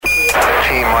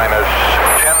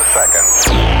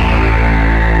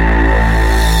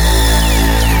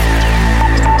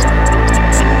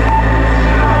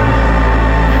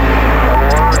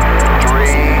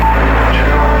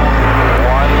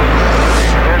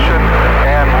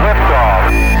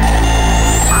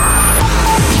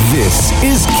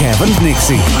Kev and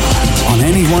Nixxi on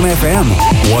Anyone FM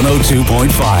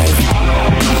 102.5.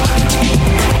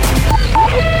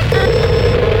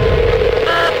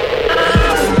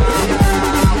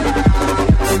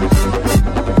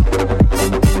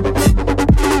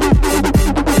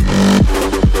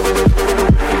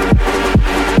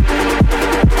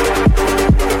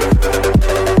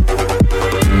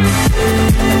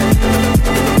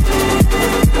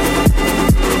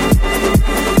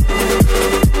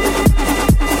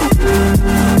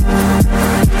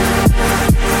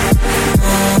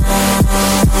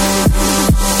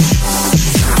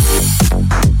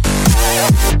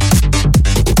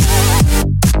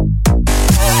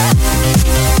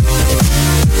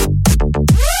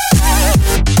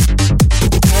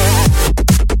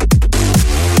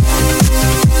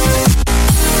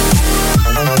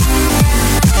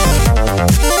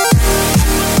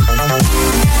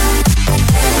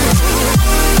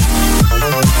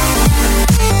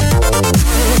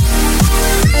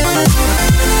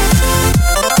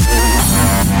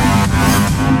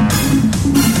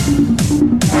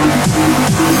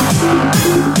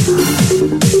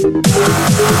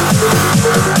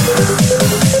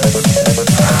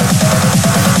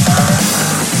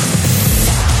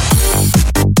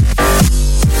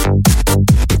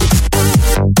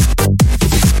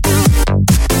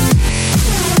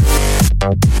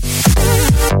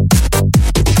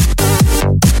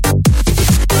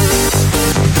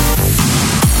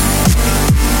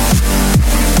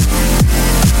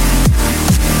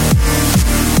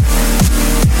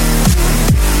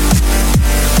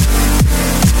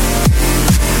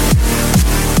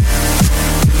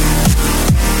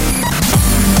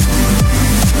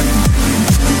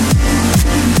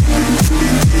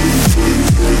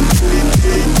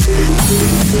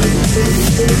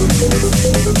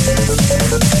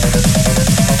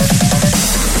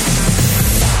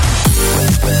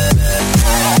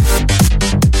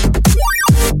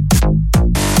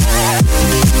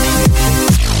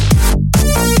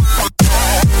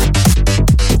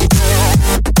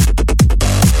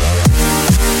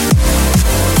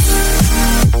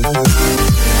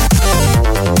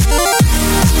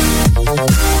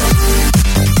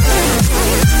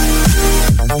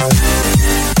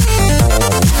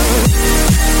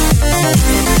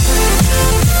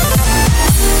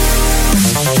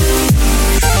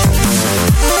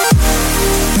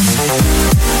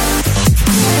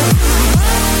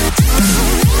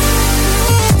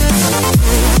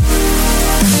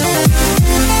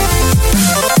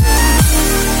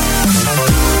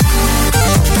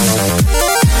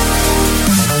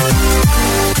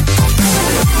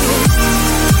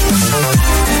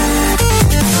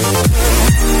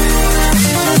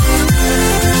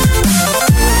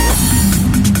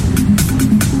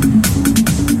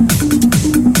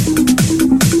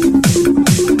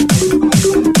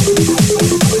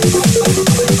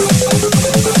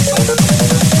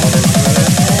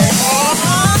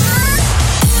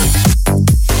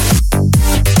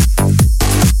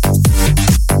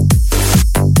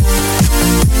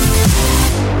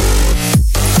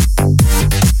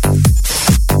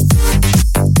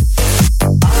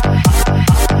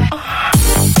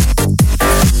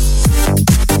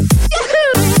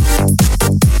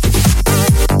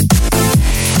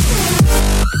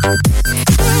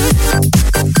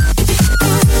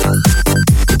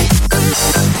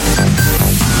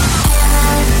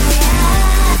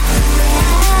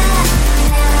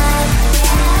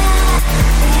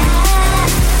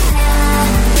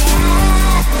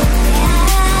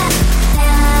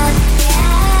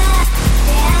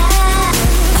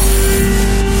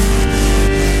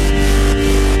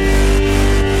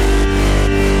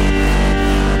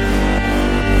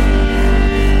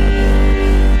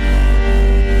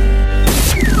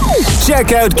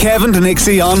 Check out Kev and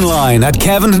Nixxi online at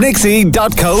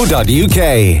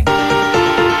kevandnixxi.co.uk.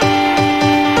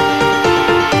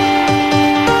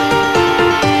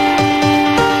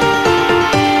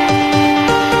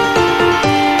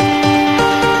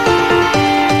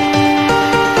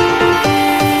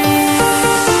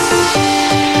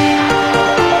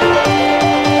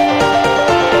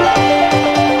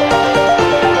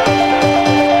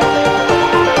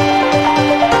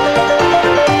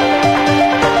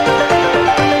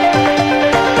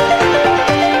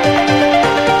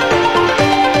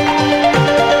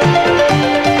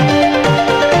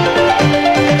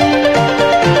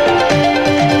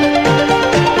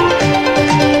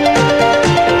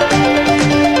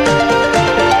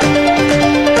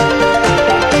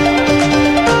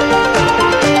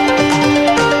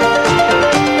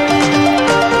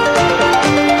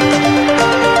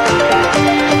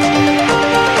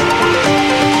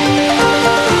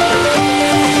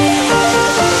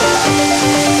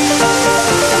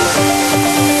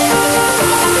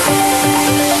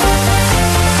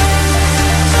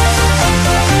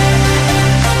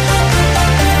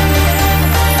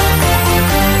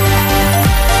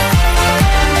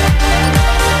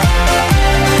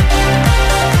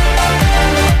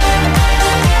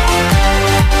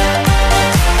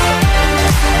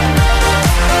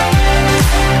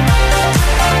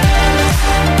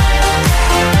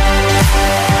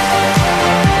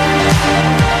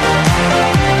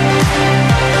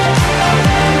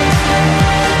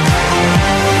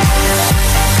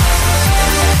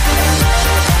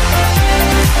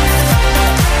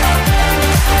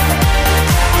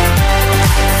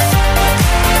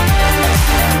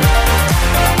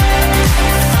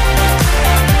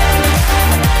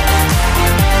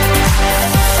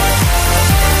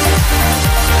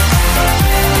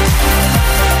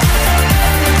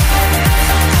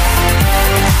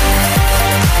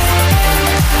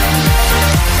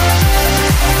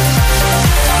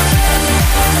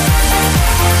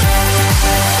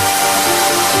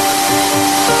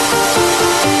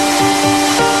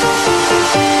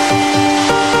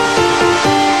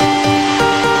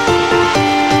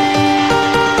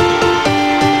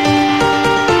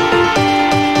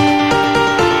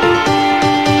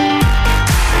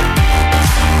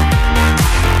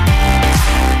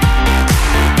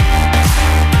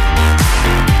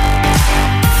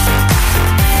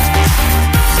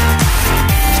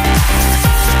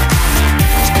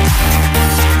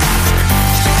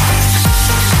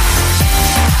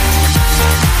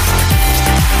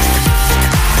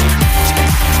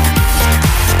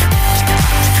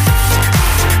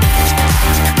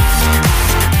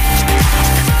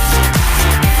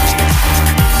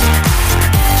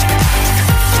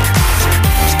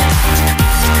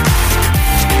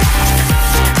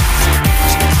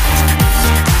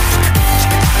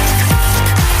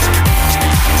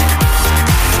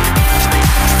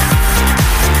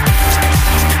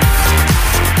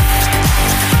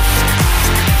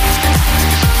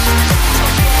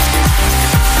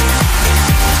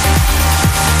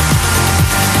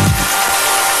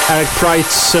 Eric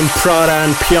Price and Prada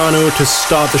and Piano to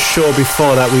start the show.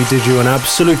 Before that, we did you an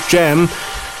absolute gem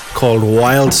called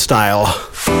Wild Style.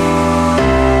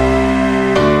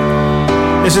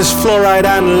 This is Fluoride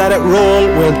and Let It Roll.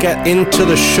 We'll get into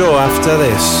the show after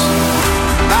this.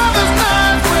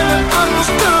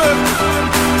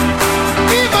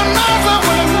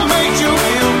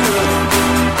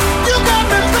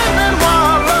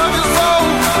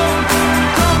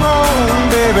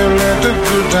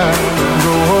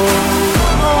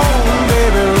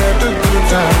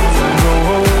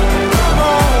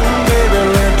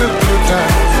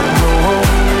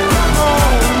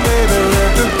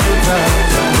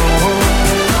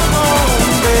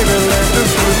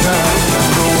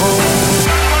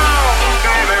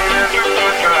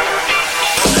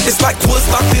 It's like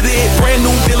Woodstock did it, brand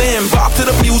new villain. Bob to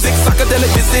the music,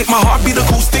 psychedelic visit. My heartbeat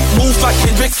acoustic, moves like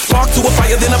Hendrix. Spark to a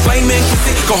fire, then a flame and kiss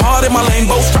it. Go hard in my lane,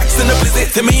 both strikes in the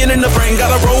blizzard. 10 million in the brain,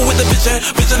 gotta roll with the vision.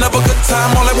 Vision of a good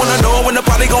time, all I wanna know when the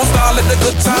party gon' start, let the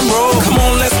good time roll. Come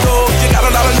on, let's go. You got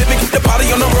a lot of living, keep the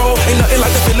party on the road. Ain't nothing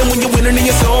like the feeling when you're winning in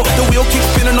your soul. The wheel keeps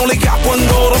spinning, only got one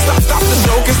goal. Don't stop the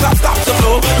show, can't stop the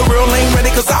flow. The real ain't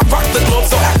ready, cause I rock the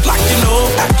globe. So act like you know,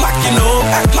 act like you know,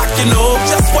 act like you know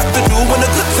just what to do when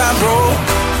the good time roll.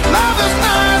 Love is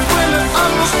nice when it's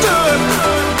understood.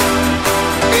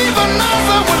 Even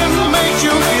nicer when it makes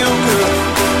you feel good.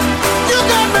 You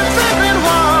got me tripping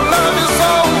while love is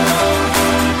so.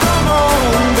 Come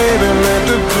on, baby, let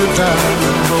the good times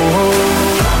roll.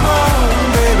 Come on,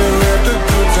 baby, let the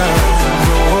good times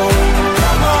roll.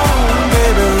 Come on,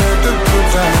 baby, let the good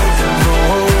times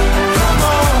roll. Come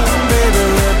on, baby,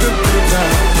 let the good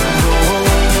times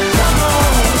roll. Come on,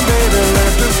 baby,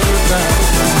 let the good times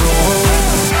roll.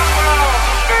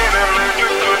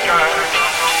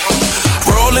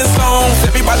 Rolling Stones,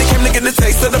 everybody came to get a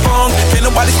taste of the bone. Can't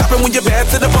nobody stop it when you're bad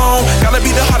to the bone. Gotta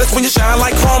be the hottest when you shine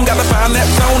like chrome. Gotta find that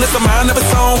zone, it's a mind of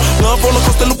its own. Love roller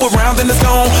coaster, loop around and it's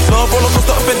gone. Love roller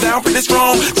coaster up and down, pretty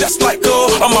strong. Just like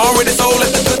gold, I'm already sold,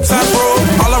 let the good time roll.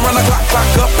 All around the clock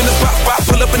up in the spot.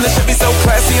 Pull up in the Chevy, so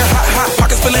classy and hot.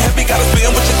 Pockets feeling heavy, gotta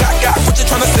spend what you got. What you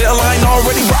tryna sell, I ain't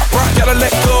already rock. Gotta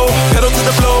let go, pedal to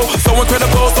the flow. So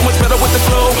incredible, so much better with the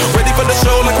flow. Ready for the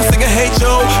show, like I'm singing Hey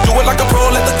Joe. Do it like a pro,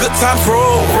 let the good times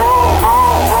roll.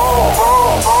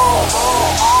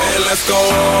 And let's go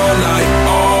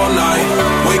all night.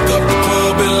 Wake up the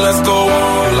club and let's go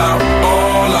all out.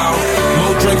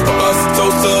 More drinks for us,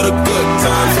 toast to the good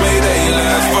times. May they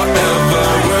last forever.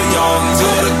 We're young to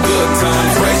the good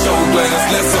times. Raise your glass,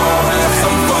 let's all have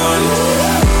some fun.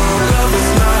 Love is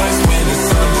nice when it's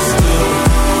understood.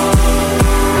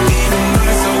 Even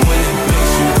nicer when it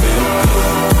makes you feel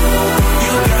good.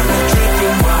 You got me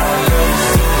drinking while I love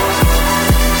you.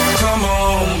 Come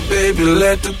on, baby,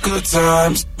 let the good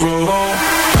times roll.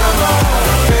 Come on,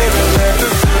 baby, let the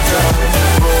good times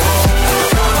roll.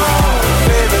 Come on,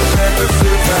 baby, let the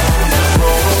good times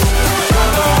roll.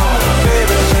 Come on,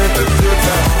 baby, let the good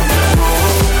times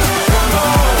roll. Come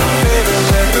on, baby,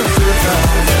 let the good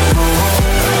times roll.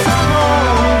 Come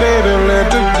on, baby, let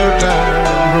the good times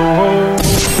roll.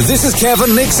 This is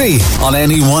Kevin Nixxi on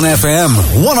NE1 FM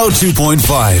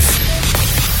 102.5.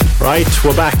 Right,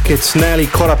 we're back. It's nearly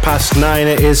 9:15.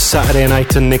 It is Saturday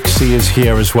night and Nixxi is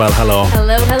here as well. Hello.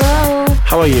 Hello.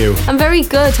 How are you? I'm very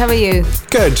good. How are you?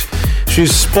 Good.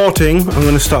 She's sporting. I'm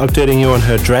going to start updating you on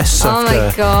her dress. Oh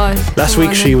my God. Last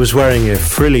week she was wearing a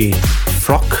frilly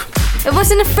frock. It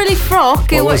wasn't a frilly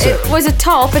frock. It was a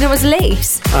top and it was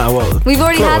lace. Ah, well, we've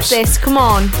already close. had this. Come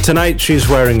on. Tonight she's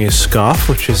wearing a scarf,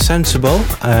 which is sensible.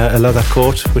 A leather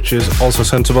coat, which is also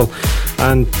sensible.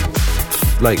 And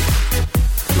like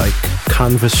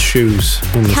canvas shoes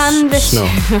in the snow.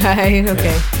 Right,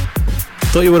 okay.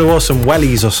 Thought you would have worn some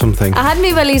wellies or something. I had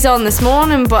my wellies on this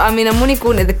morning, but I mean, I'm only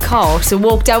going to the car, so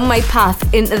walk down my path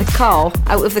into the car,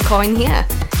 out of the car in here.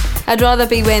 I'd rather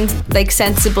be wearing like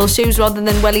sensible shoes rather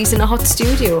than wellies in a hot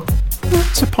studio.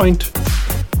 That's a point.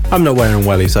 I'm not wearing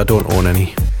wellies. I don't own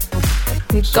any.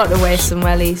 You've got to wear some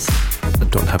wellies. I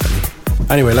don't have any.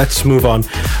 Anyway, let's move on.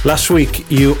 Last week,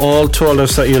 you all told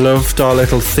us that you loved our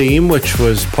little theme, which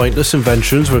was Pointless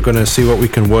Inventions. We're going to see what we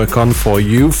can work on for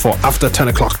you for after 10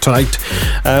 o'clock tonight.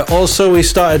 Also, we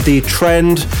started the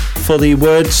trend for the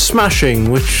word smashing,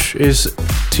 which is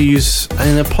to use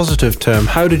in a positive term.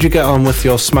 How did you get on with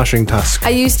your smashing task?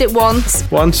 I used it once.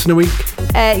 Once in a week?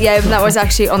 Yeah, and that was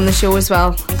actually on the show as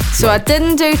well. So I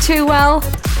didn't do too well.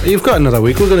 You've got another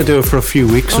week. We're going to do it for a few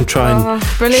weeks and try and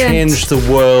change the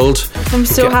world. I'm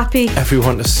so happy.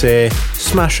 Everyone to say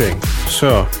smashing.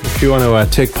 So, if you want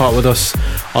to take part with us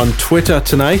on Twitter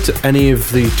tonight, any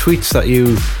of the tweets that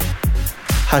you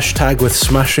hashtag with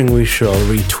smashing, we shall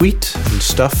retweet and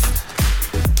stuff.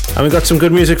 And we got some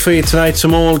good music for you tonight.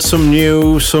 Some old, some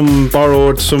new, some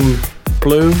borrowed, some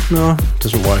blue. No,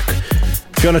 doesn't work.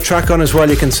 If you want to track on as well,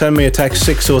 you can send me a text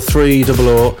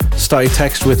 60300. Start your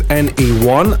text with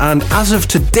NE1. And as of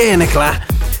today, Nicola,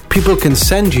 people can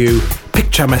send you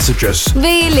picture messages.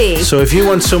 Really? So if you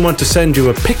want someone to send you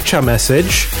a picture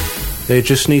message, they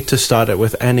just need to start it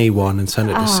with NE1 and send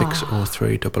it to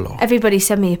 60300. Everybody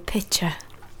send me a picture.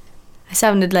 I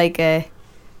sounded like a...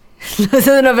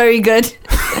 They're not very good.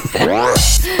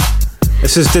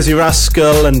 This is Dizzy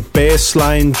Rascal and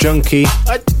Bassline Junkie.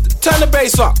 Turn the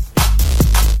bass up.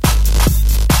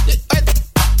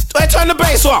 Turn the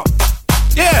bass up.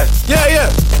 Yeah.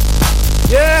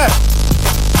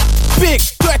 Big,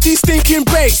 dirty, stinking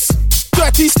bass.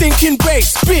 Dirty, stinking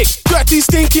bass. Big, dirty,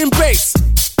 stinking bass.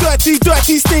 Dirty,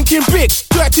 stinking big.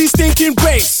 Dirty, stinking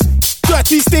bass.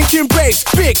 Dirty, stinking bass.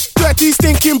 Big, dirty,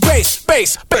 stinking bass.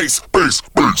 Bass.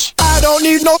 I don't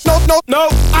need no.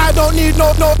 I don't need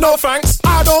no thanks.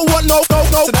 I don't want no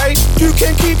today. You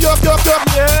can keep your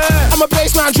yeah. I'm a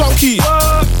bassline junkie.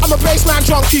 I'm a bassline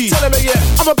junkie. Tell him again.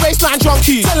 I'm a bassline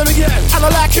junkie. Tell him again. And I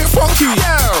like it funky.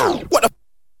 Yeah. What the?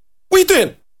 What you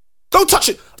doing? Don't touch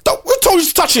it. Who told you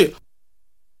to touch it?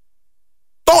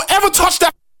 Don't ever touch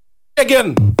that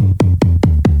again.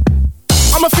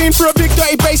 I'm a fiend for a big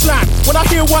dirty bassline. When I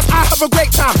hear one, I have a great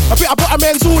time. I bet I put a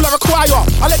men's all I require.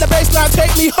 I let the bassline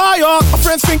take me higher. My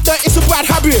friends think that it's a bad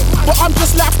habit, but I'm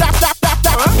just laugh.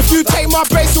 If you take my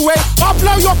bass away, I'll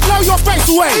blow your face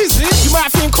away. Easy. You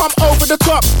might think I'm over the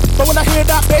top, but when I hear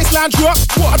that bassline drop,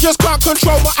 I just can't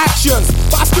control my actions,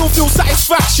 but I still feel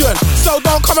satisfaction. So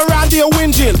don't come around here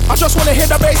whinging. I just wanna hear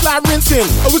the bassline rinsing,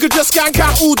 and we could just skank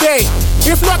out all day.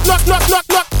 If not.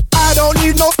 I don't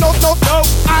need no.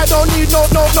 I don't need no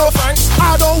thanks.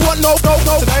 I don't want no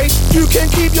today. You can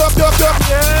keep your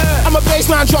yeah. I'm a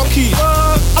bassline junkie.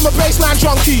 I'm a bassline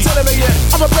junkie. Tell him again.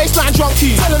 I'm a bassline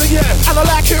junkie. Tell him again. And I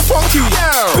like it funky.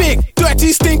 Yeah. Big,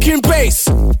 dirty, stinking bass.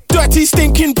 Dirty,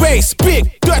 stinking bass.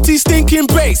 Big, dirty, stinking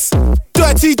bass.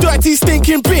 Dirty,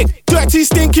 stinking big. Dirty,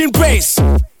 stinking bass.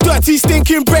 Dirty,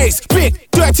 stinking bass. Big,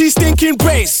 dirty, stinking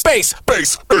bass. Bass.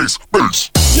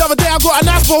 The other day I got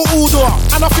an Asbo order,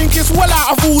 and I think it's well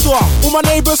out of order. All my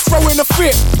neighbours throwing a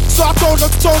fit, so I told them.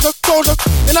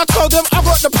 Then I told them I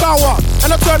got the power,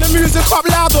 and I turned the music up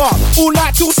louder, all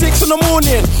night till 6 in the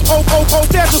morning. Oh,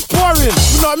 they're just boring.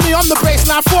 You know me, I'm the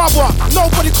bassline father.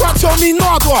 Nobody can't tell me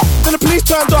nada. Then the police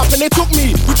turned up and they took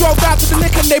me. We drove down to the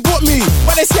lick and they bought me,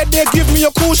 but they said they'd give me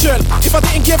a caution if I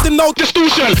didn't give them no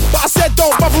distortion. But I said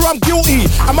don't bother, I'm guilty,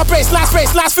 and my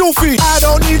bassline's filthy. I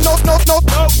don't need no.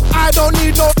 I don't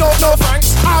need no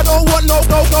thanks. I don't want no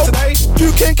today.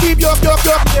 You can keep your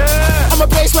yeah. I'm a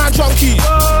bassline junkie.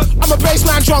 I'm a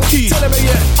bassline junkie. Tell him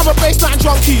again. I'm a bassline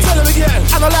junkie. Tell him again.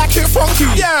 And I like it funky.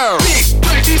 Yeah. Big,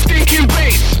 dirty, stinking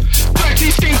bass.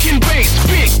 Dirty, stinking bass.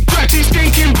 Big, dirty,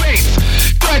 stinking bass.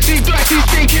 Dirty,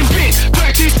 stinking big.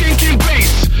 Dirty, stinking bass.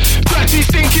 Dirty,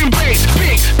 stinking bass.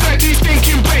 Big, dirty,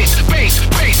 stinking bass. Bass.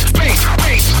 Big,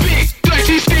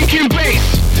 dirty, stinking bass.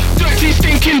 Dirty,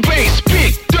 stinking bass.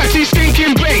 Big, dirty,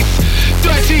 stinking bass.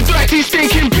 Dirty,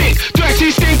 stinking big.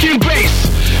 Dirty, stinking bass.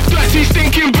 Dirty,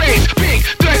 stinking bass. Big,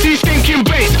 dirty, stinking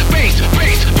bass. Bass.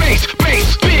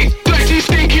 Big, dirty,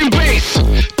 stinking bass.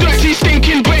 Dirty,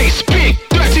 stinking bass. Big,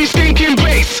 dirty, stinking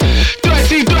bass.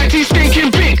 Dirty,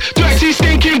 stinking big. Dirty,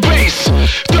 stinking bass.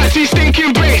 Dirty,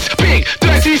 stinking bass. Big,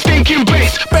 dirty, stinking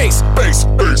bass. Bass.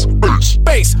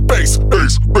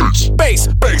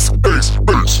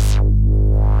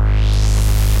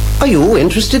 Are you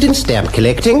interested in stamp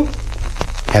collecting?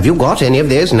 Have you got any of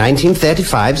those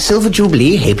 1935 Silver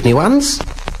Jubilee halfpenny ones?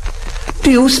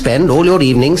 Do you spend all your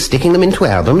evenings sticking them into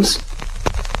albums?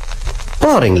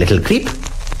 Boring little creep,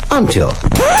 aren't you?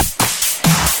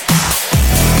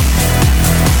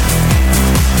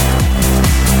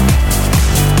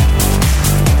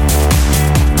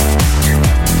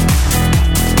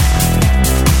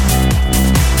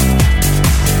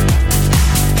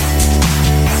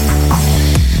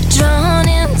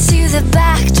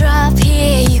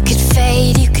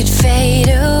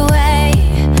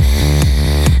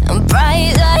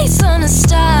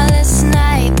 Starless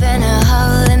night, been a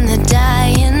hole in the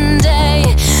dying day.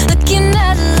 Looking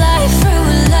at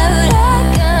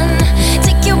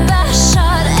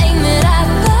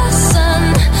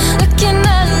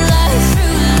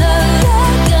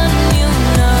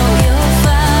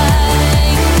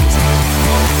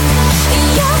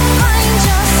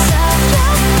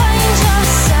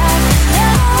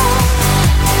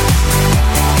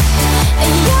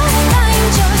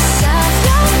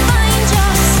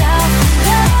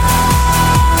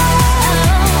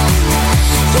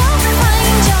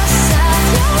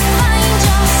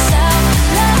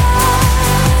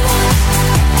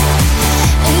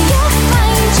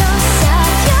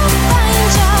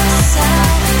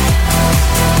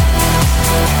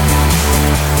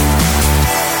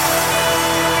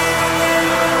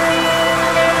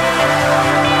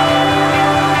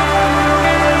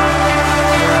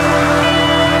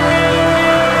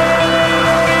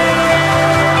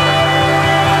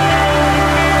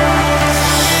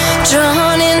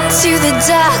Drawn into the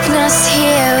darkness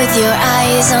here with your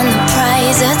eyes on the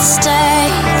prize at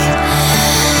stake.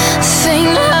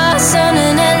 Faint hearts on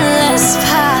an endless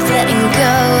path, letting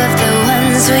go of the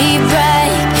ones we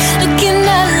break. Looking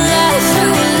at life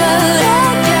through a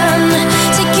loaded gun.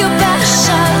 Take your best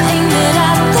shot, aim it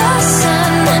at the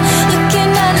sun.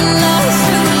 Looking at life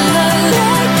through a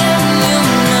loaded gun. You'll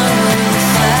know you'll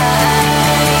find.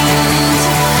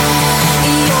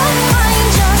 You'll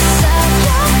find yourself.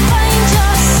 You'll find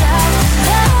yourself.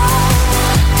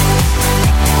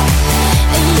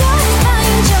 You'll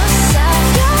find yourself.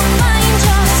 You'll find yourself. You'll find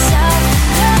yourself.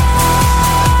 You'll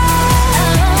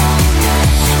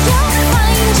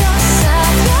find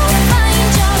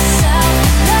yourself.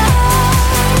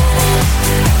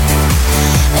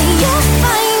 You'll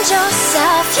find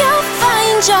yourself. You'll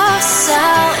find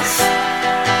yourself.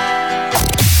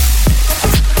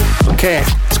 Okay,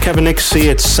 it's Kevin Nixxi.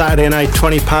 It's Saturday night,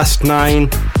 9:20.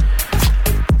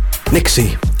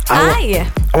 Nixxi, Aye.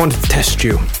 I want to test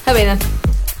you. How are you then?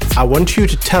 I want you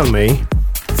to tell me,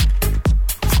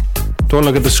 don't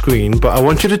look at the screen, but I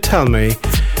want you to tell me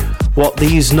what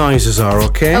these noises are,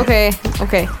 okay? Okay.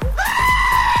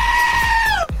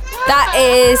 That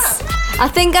is... I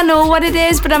think I know what it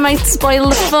is, but I might spoil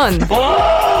the fun.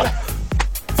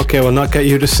 Okay, we'll not get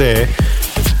you to say.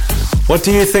 What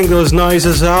do you think those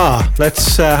noises are?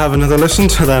 Let's have another listen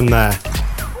to them there.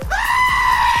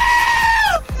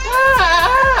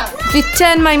 If you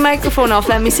turn my microphone off,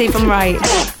 let me see if I'm right.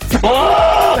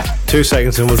 2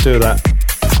 seconds and we'll do that.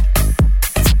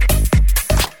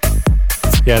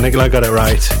 Yeah, Nicola got it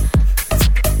right.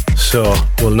 So,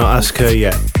 we'll not ask her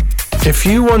yet. If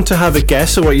you want to have a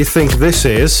guess at what you think this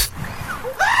is,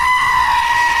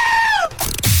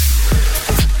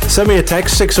 send me a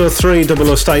text,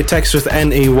 603 start text with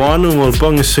NE1 and we'll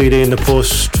bung a CD in the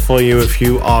post for you if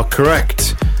you are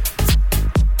correct.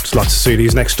 There's lots of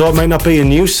CDs next door. It might not be a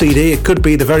new CD, it could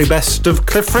be the very best of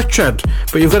Cliff Richard,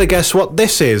 but you've got to guess what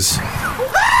this is.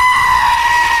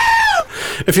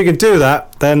 If you can do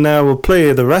that, then we'll play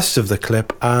you the rest of the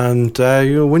clip and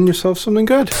you'll win yourself something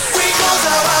good.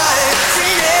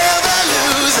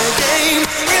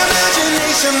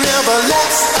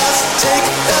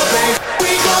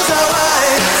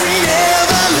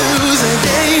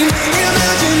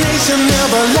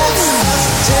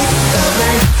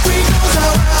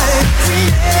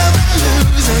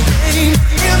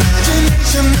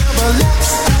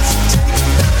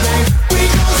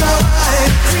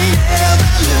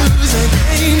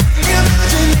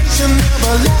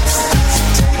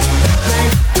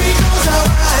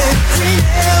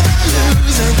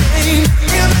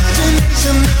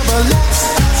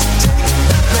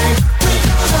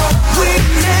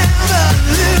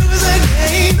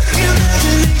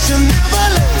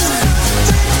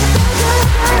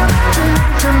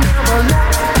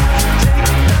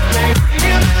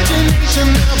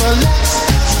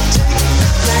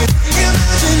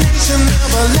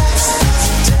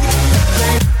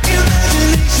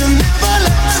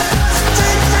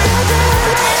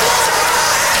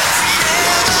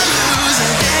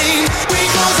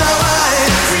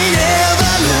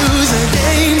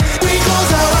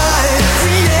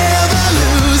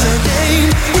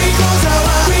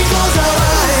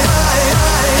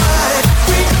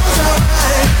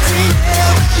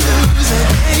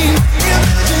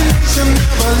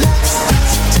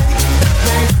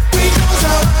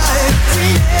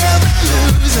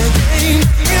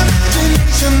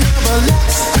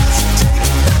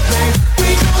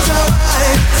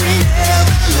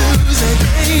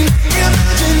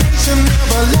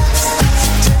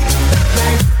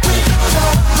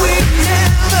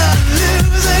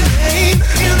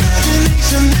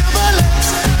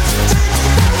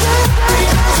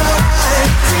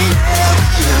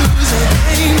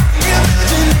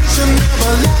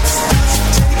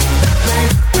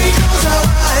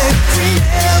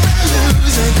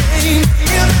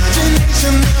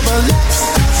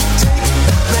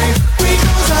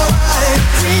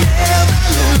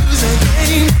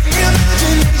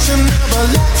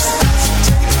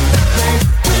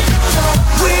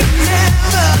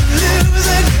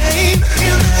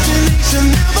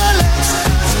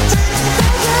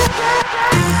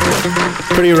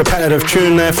 Pretty repetitive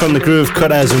tune there from the Groove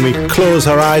Cutters, and we close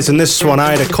our eyes in this one,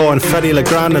 Ida Core and Freddie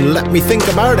Legrand, and Let Me Think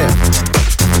About It.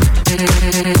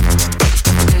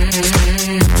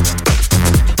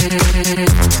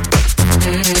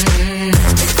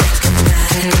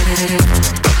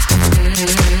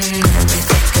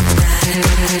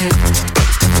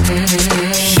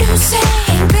 You say,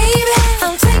 hey baby,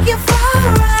 I'll take you for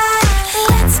a ride.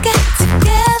 Let's get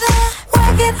together,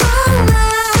 work it all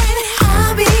night.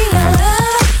 I'll be your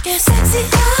love, yes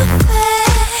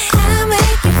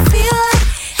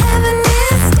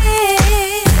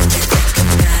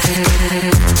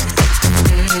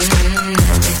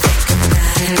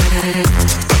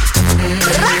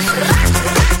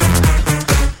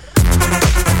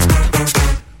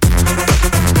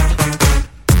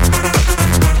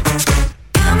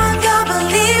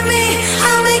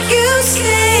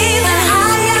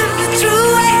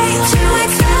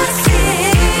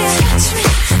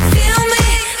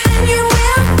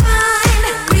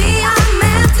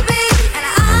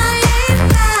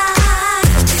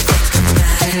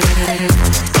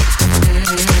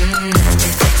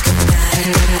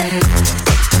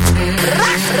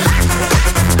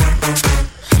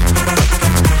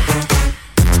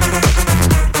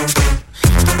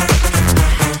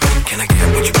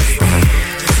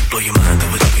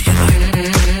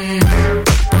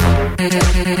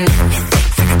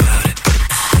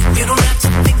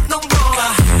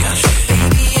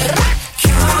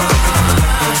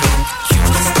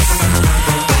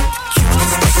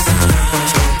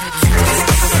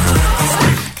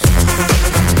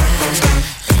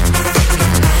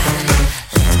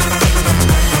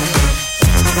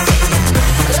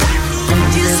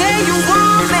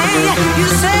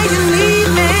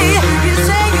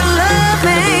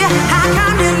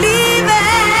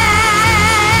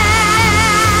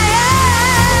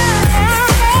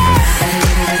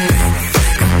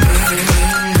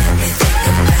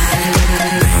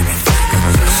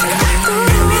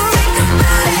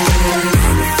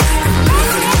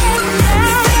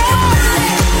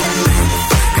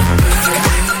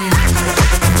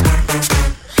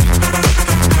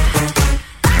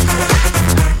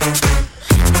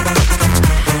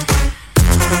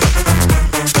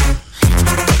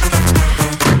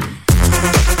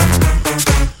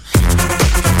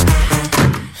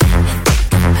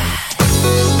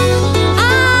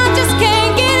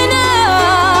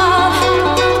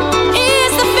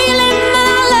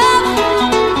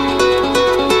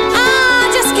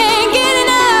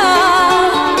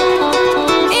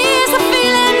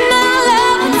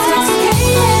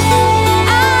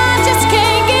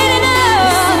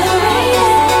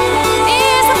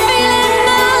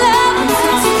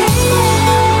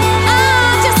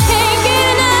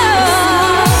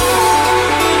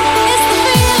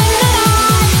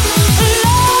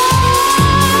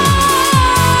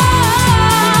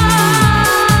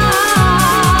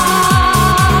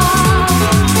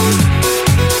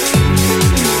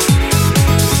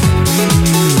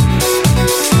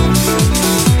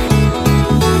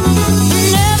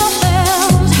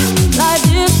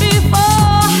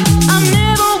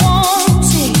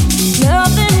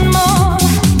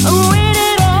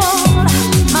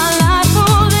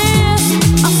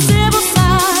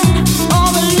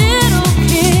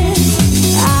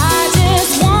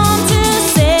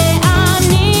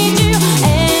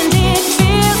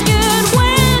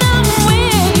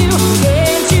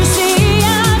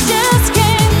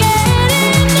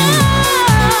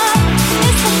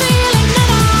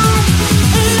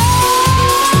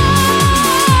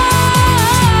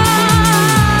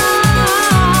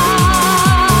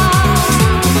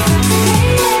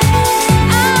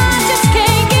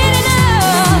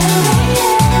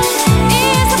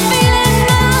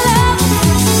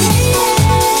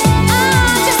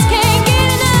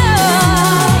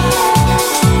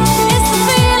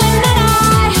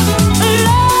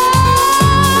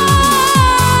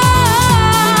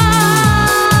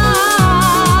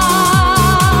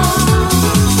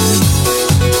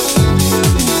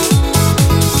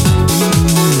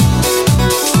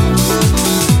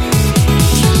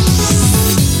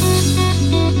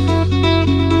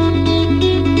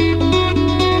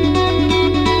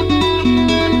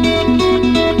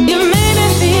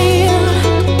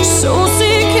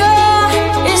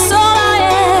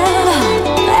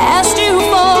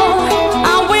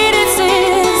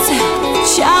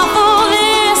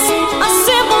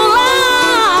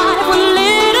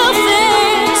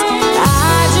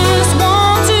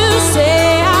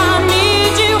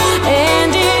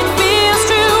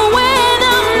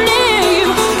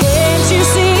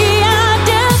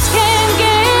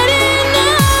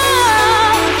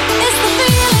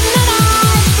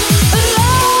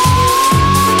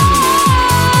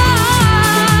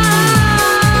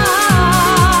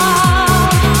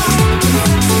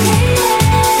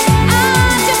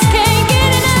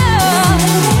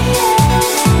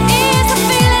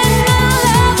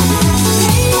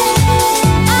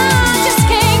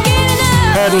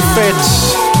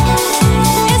Fitz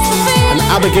and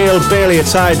Abigail Bailey.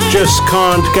 It's I just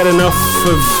can't get enough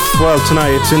of. Well, tonight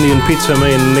it's Indian pizza.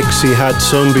 Me and Nixxi had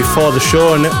some before the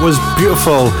show, and it was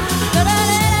beautiful.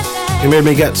 He made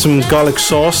me get some garlic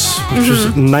sauce, which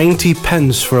was 90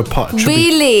 pence for a pot. Should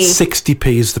Really?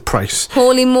 60p is the price.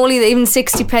 Holy moly, even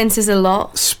 60 pence is a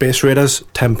lot. Space Raiders,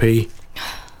 10p.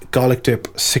 Garlic dip,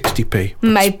 60p.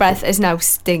 My breath is now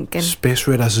stinking. Space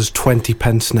Raiders is 20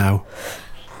 pence now.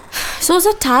 So is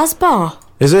a Taz bar.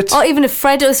 Is it? Or even a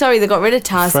Freddo. Sorry, they got rid of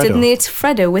Taz, Freddo. didn't they? It's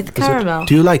Freddo with Is it? caramel.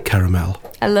 Do you like caramel?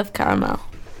 I love caramel.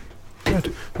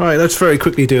 Good. Right, let's very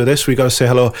quickly do this. We got to say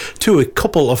hello to a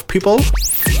couple of people.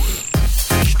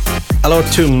 Hello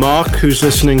to Mark, who's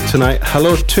listening tonight.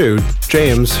 Hello to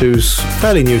James, who's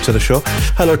fairly new to the show.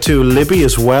 Hello to Libby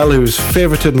as well, who's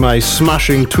favourited my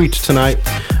smashing tweet tonight.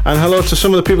 And hello to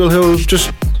some of the people who are just,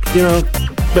 a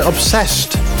bit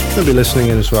obsessed. They'll be listening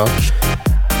in as well.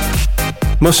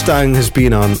 Mustang has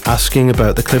been on asking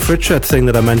about the Cliff Richard thing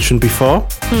that I mentioned before.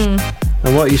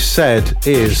 And what he said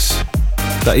is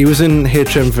that he was in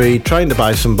HMV trying to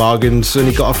buy some bargains and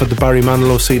he got offered the Barry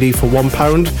Manilow CD for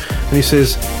 £1 and he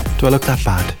says, do I look that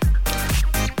bad?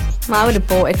 I would have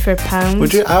bought it for £1.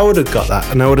 Would you? I would have got that,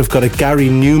 and I would have got a Gary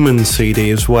Newman CD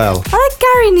as well. I like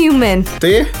Gary Newman. Do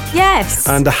you? Yes.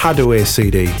 And a Hadaway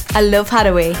CD. I love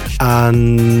Hadaway.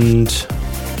 And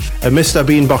a Mr.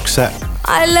 Bean box set.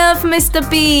 I love Mr.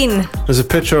 Bean. There's a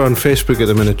picture on Facebook at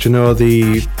the minute,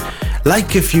 the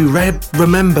like if you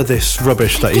remember this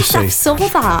rubbish that you see. I saw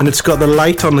that. And it's got the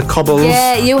light on the cobbles.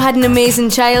 Yeah, you had an amazing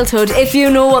childhood, if you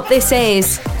know what this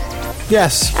is.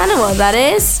 Yes. I know what that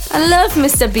is. I love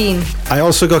Mr. Bean. I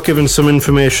also got given some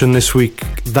information this week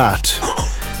that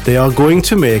they are going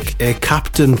to make a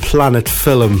Captain Planet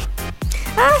film.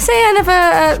 I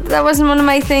never, that wasn't one of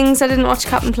my things. I didn't watch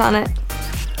Captain Planet.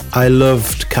 I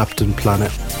loved Captain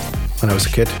Planet when I was a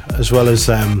kid, as well as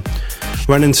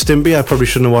Ren and Stimpy. I probably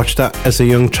shouldn't have watched that as a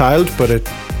young child, but it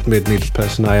made me the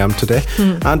person I am today.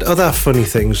 And other funny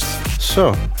things.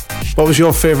 So, what was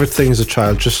your favourite thing as a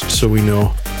child, just so we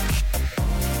know?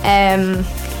 I'm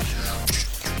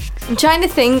trying to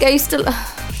think. I used to...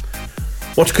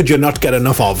 What could you not get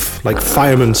enough of? Like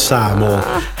Fireman Sam or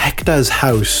Hector's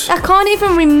House. I can't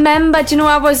even remember. Do you know,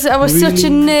 I was such a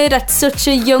nerd at such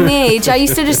a young age. I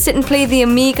used to just sit and play the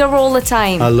Amiga all the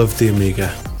time. I loved the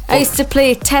Amiga. I used to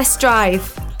play Test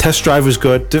Drive. Test Drive was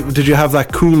good. Did you have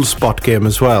that Cool Spot game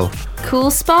as well?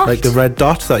 Cool Spot? Like the red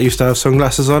dot that used to have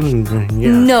sunglasses on? And,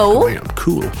 yeah, No. I am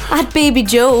cool. I had Baby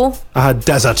Joe. I had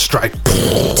Desert Strike.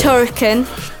 Turrican.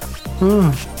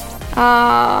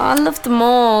 I loved them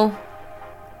all.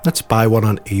 Let's buy one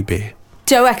on eBay.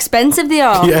 So expensive they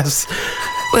are. Yes.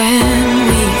 When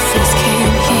we first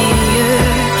came here,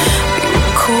 we were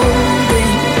cold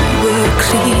and we were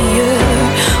clear,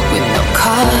 with no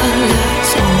colors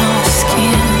on our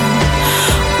skin.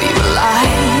 We were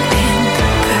light and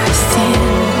person.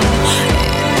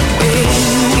 And when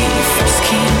we first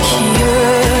came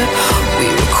here, we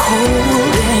were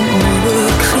cold and we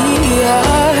were clear,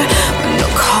 with no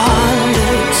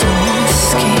colors on our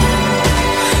skin.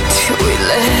 Till we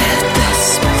let the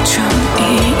spectrum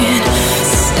in.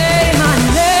 Say my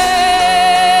name.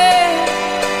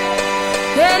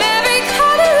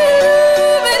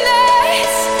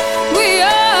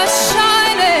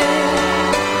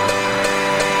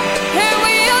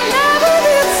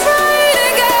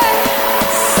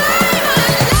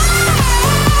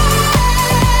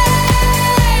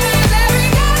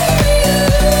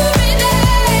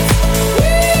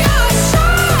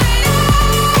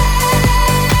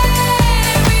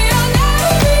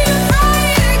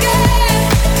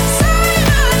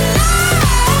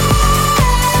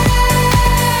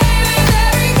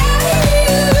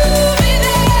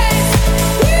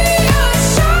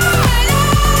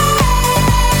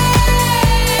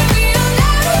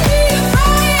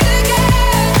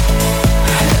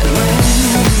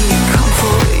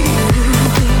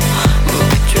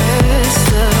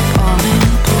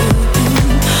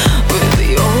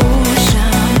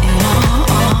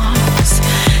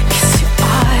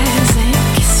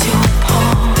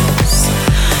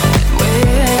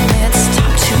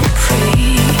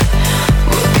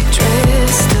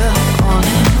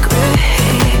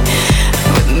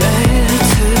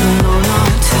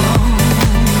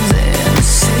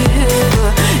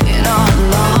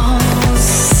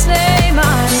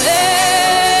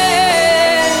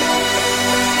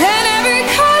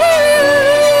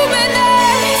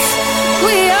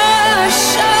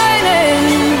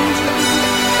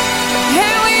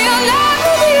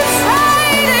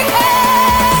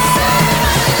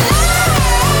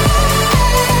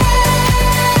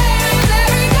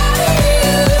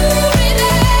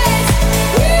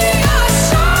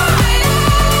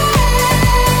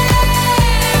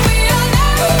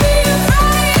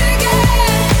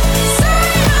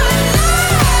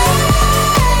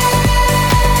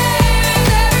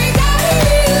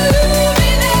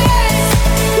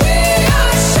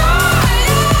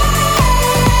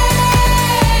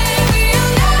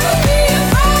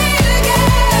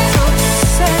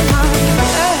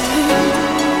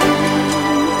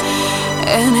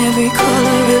 every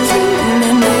color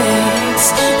illuminates,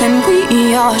 and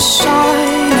we are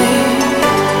shining,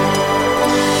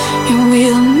 and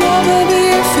we'll never be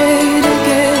afraid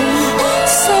again.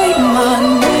 Say my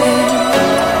name,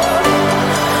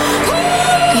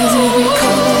 'cause every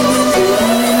color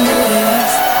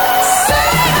illuminates. Say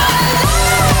my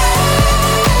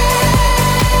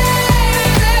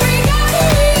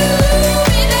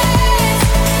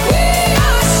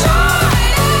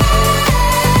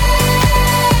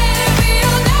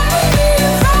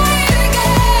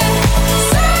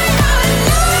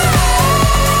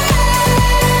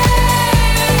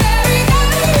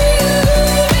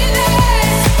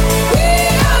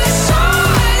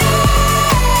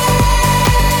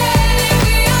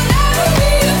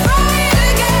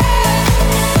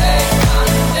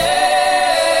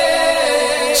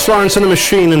Florence and the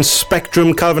Machine and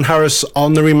Spectrum. Calvin Harris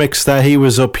on the remix there. He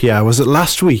was up here. Was it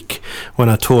last week when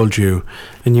I told you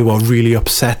and you were really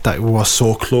upset that we were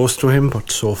so close to him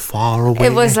but so far away?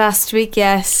 It was last week,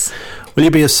 yes. Will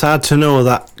you be as sad to know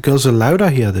that Girls Are Louder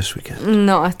here this weekend?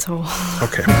 Not at all.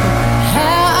 Okay. I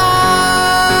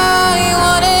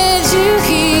wanted you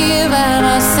here by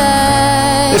my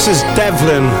side. This is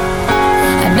Devlin.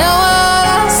 I know what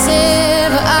I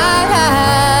said, but I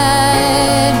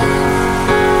lied.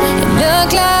 It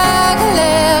looked like I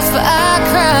left, but I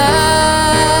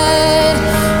cried.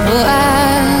 Well, I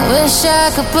wish I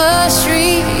could push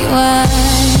rewind.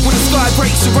 When the sky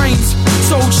breaks, it rains.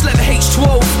 So just let the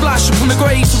H2O splash upon the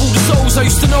graves of all the souls I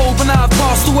used to know, but now I've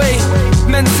passed away.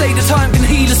 Men say the time can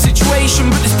heal a situation,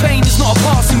 but this pain is not a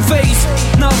passing phase.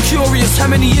 Now I'm curious how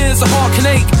many years a heart can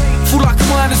ache. Feel like a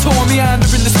minotaur meander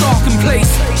in this darkened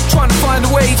place, trying to find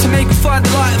a way to maybe find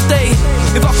the light of day.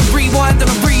 If I could rewind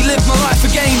and relive my life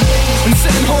again, and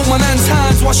sit and hold my nan's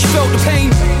hands while she felt the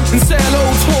pain, and say hello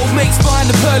to old mates behind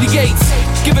the pearly gates.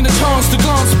 Given a chance to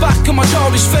glance back on my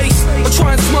childish face, I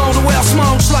try and smile the way I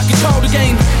smiled just like a child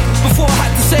again. Before I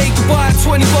had to say goodbye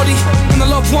to anybody, and the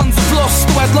loved ones I've lost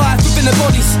still had life within their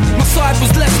bodies. My side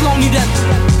was less lonely then.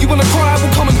 You wanna cry, well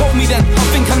come and hold me then. I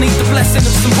think I need the blessing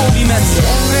of some holy men.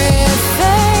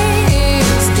 Everything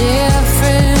is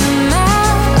different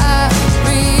now. I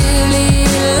really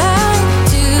like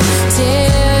to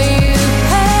tell you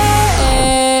how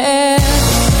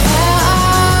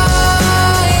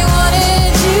I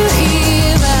wanted you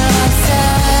here by my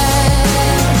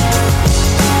side.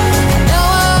 I know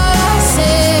what I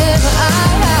said, but I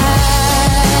lied.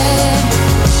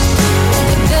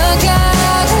 It looked like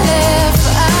I left,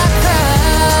 but I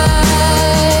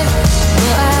cried.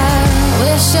 Well, I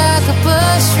wish I could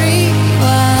push rewind.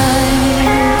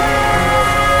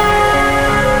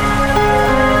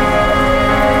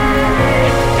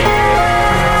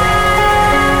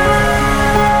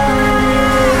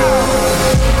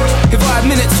 If I had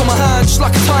minutes on my hand, just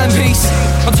like a timepiece,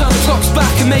 I'd turn the clocks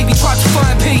back and maybe try to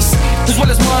find peace, as well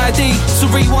as my ID, so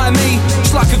rewind me,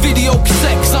 just like a video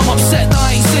cassette, cause I'm upset that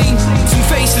I ain't seen some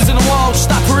faces in a while, just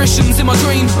apparitions in my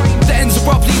dream, that ends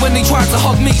abruptly when they try to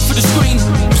hug me for the screen,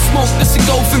 smoke that's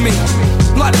engulfing me,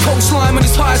 like the coastline when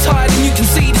it's high tide and you can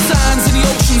see the sands and the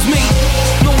oceans meet.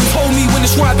 No one told me when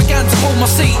this ride began to hold my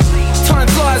seat. Time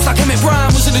flies like Emmett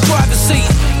Brown was in the driver's seat.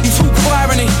 You talk of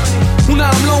irony. Well,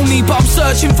 now I'm lonely, but I'm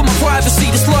searching for my privacy.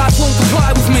 This life won't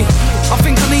comply with me. I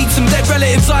think I need some dead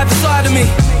relatives either side of me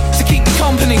to keep me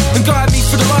company and guide me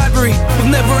through the library of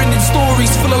never-ending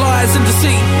stories full of lies and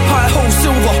deceit. Hi-ho,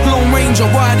 silver, Lone Ranger,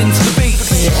 riding to the beat.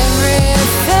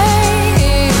 Everything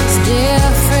is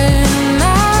different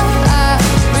now. I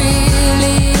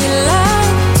really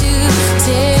like to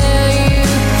tell you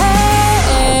how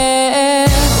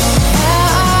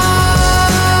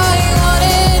I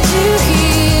wanted you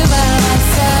here by my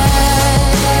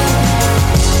side.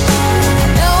 I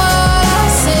know what I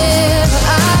said, but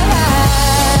I lied.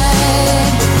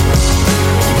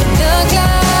 It looked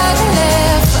like I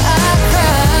left, but I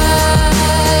cried.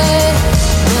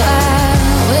 Well,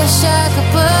 I wish I could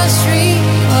push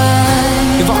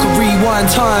rewind. If I could rewind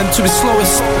time to its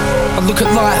slowest, I'd look at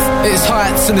life at its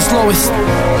heights and its lowest,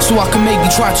 so I can maybe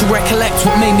try to recollect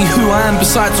what made me who I am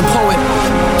besides a poet,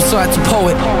 besides a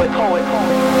poet. I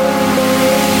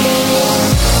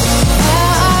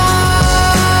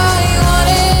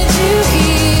wanted you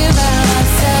here by my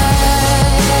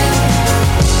side.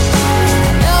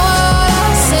 I know what I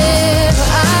said, but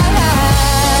I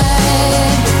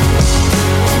lied.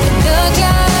 It looked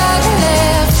like I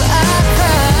left, but I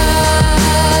cried.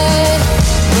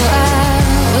 Well,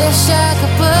 I wish I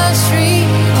could push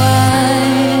rewind.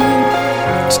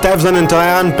 It's Devlin and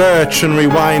Diane Birch and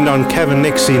Rewind on Kevin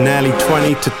Nixxi, nearly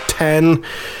 20 to 10.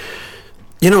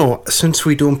 You know, since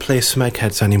we don't play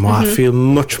Smegheads anymore, I feel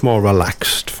much more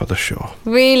relaxed for the show.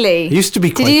 Really? It used to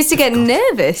be quite Did you used to get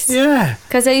difficult. nervous? Yeah.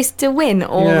 Because I used to win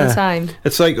all the time.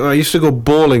 It's like I used to go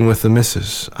bowling with the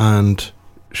missus, and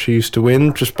she used to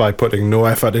win just by putting no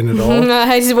effort in at all.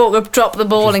 I just walk up, drop the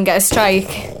ball and get a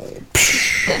strike.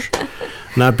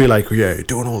 And I'd be like, yeah,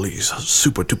 doing all these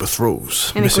super duper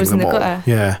throws. And it missing goes in the ball. gutter.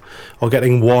 Yeah. Or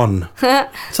getting one.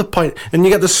 What's the point? And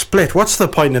you get the split. What's the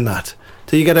point in that?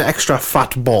 Do you get an extra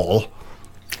fat ball?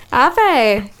 Have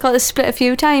I? Got the split a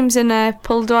few times and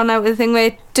pulled one out of the thing where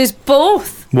it does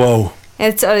both. Whoa.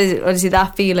 It's honestly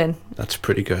that feeling. That's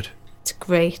pretty good. It's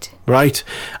great. Right.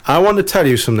 I want to tell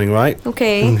you something, right?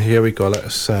 Okay. And here we go. Let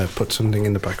us put something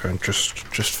in the background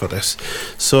just for this.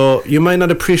 So you might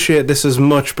not appreciate this as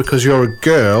much because you're a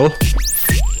girl,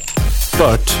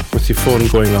 but with your phone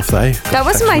going off there. That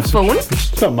wasn't my phone.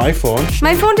 It's not my phone.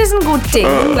 My phone doesn't go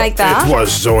ding like that. It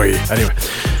was Zoe. Anyway.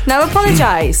 Now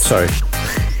apologise. Sorry.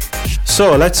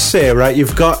 So let's say, right,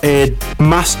 you've got a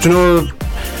master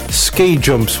ski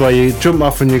jumps where you jump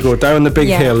off and you go down the big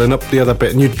hill and up the other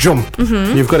bit and you jump.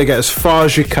 And you've got to get as far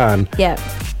as you can. Yeah.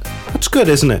 That's good,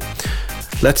 isn't it?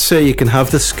 Let's say you can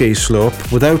have the ski slope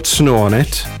without snow on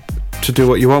it to do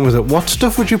what you want with it. What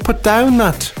stuff would you put down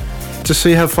that to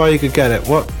see how far you could get it?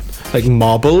 What? Like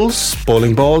marbles?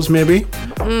 Bowling balls, maybe?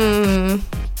 I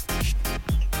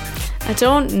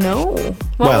don't know.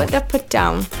 What would I put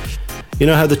down? You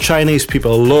know how the Chinese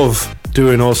people love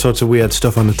doing all sorts of weird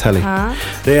stuff on the telly?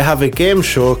 They have a game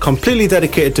show completely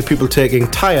dedicated to people taking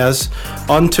tyres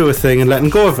onto a thing and letting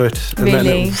go of it. And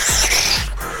Really?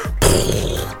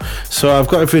 SoVe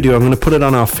got a video. I'm going to put it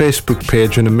on our Facebook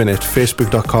page in a minute.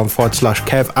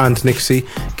 Facebook.com/Kev and Nixxi,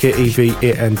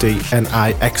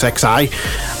 KEVANDNIXXI.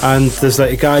 And there's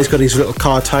like a guy who's got his little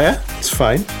car tyre. It's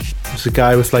fine. There's a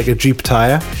guy with like a Jeep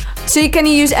tyre. So can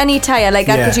you use any tyre? Like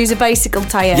I could use a bicycle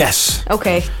tyre? Yes.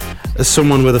 Okay. There's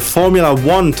someone with a Formula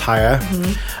 1 tyre,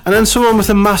 and then someone with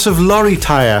a massive lorry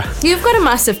tyre. You've got a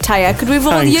massive tyre. Could we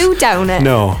roll Thanks. you down it?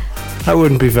 No, that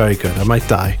wouldn't be very good. I might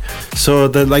die. So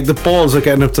the balls are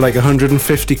getting up to like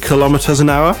 150 kilometers an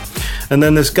hour, and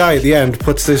then this guy at the end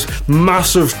puts this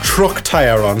massive truck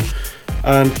tyre on,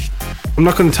 and I'm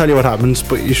not going to tell you what happens,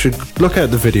 but you should look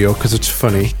at the video because it's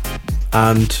funny,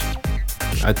 and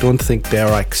I don't think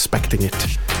they're expecting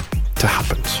it to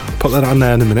happen. So I'll put that on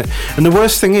there in a minute. And the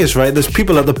worst thing is, right, there's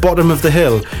people at the bottom of the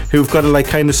hill who've got to like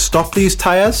kind of stop these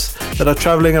tyres that are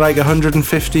travelling at like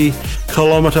 150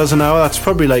 kilometers an hour. That's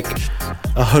probably like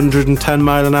 110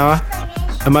 mile an hour.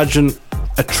 Imagine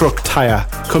a truck tyre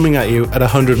coming at you at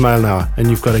 100 mile an hour and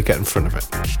you've got to get in front of it.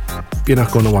 You're not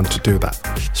going to want to do that.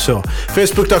 So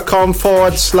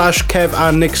Facebook.com/Kev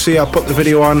and Nixxi. I'll put the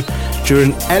video on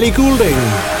during Ellie Goulding.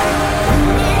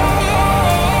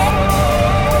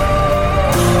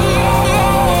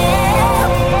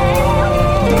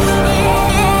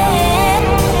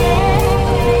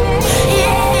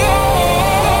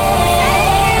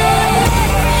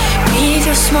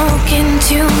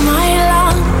 Into my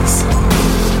lungs.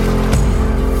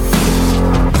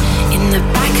 In the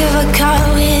back of a car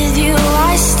with you,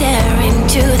 I stare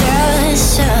into the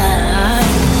sun.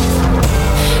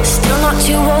 Still not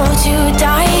too old to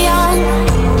die young,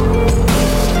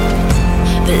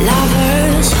 but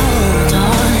lovers hold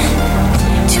on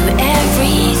to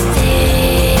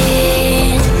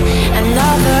everything, and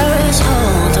lovers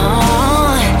hold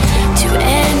on to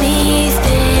anything.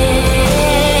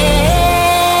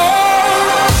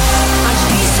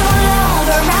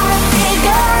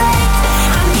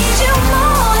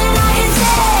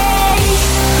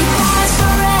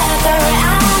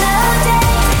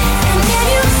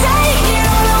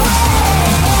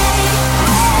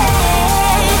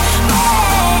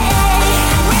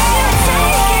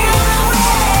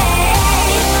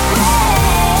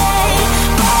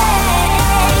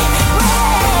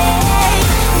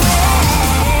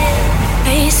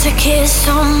 A kiss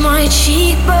on my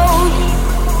cheekbone,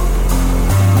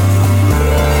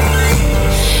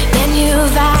 then you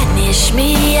vanish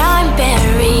me, I'm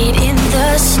buried in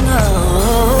the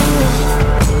snow.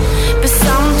 But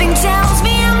something tells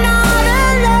me I'm not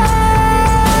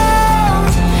alone.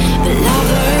 But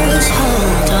lovers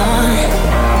hold on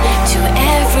to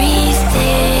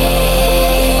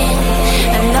everything,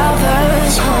 and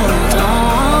lovers hold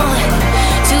on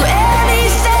to anything.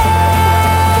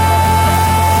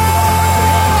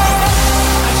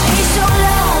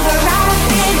 Around a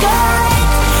figure,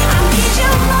 I need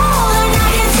you more than I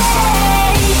can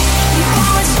take.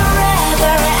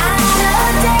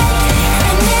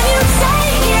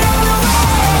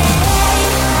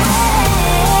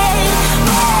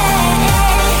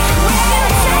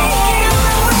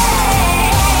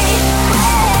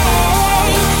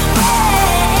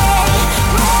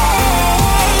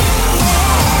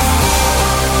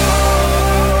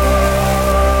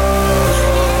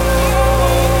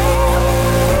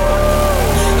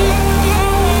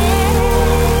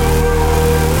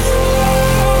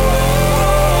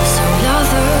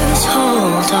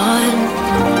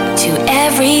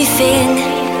 everything,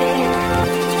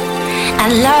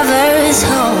 and lovers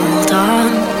hold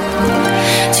on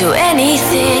to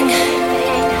anything.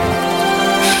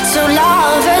 So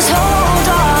lovers hold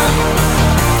on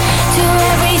to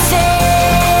everything,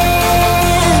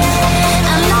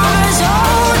 and lovers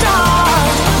hold on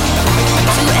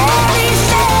to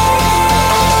everything.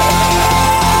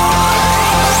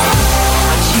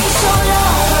 She's so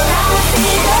lover, I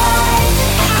feel like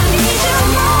I need you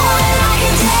more than I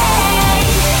can take.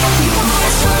 You want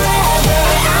us forever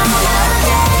and a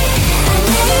day, and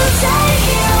then you take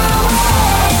it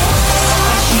away.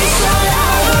 She's so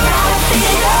lover, I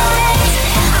feel like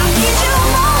I need you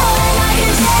more than I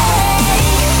can take.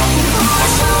 You want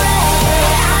us forever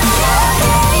and a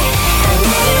day, and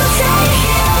then you take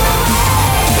it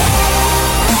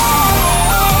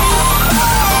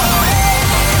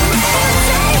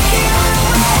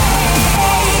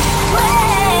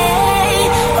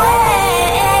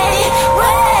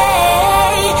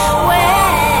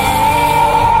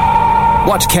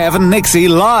Watch Kevin Nixxi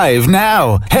live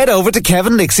now. Head over to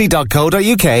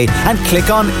kevinnixxi.co.uk and click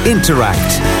on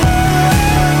Interact.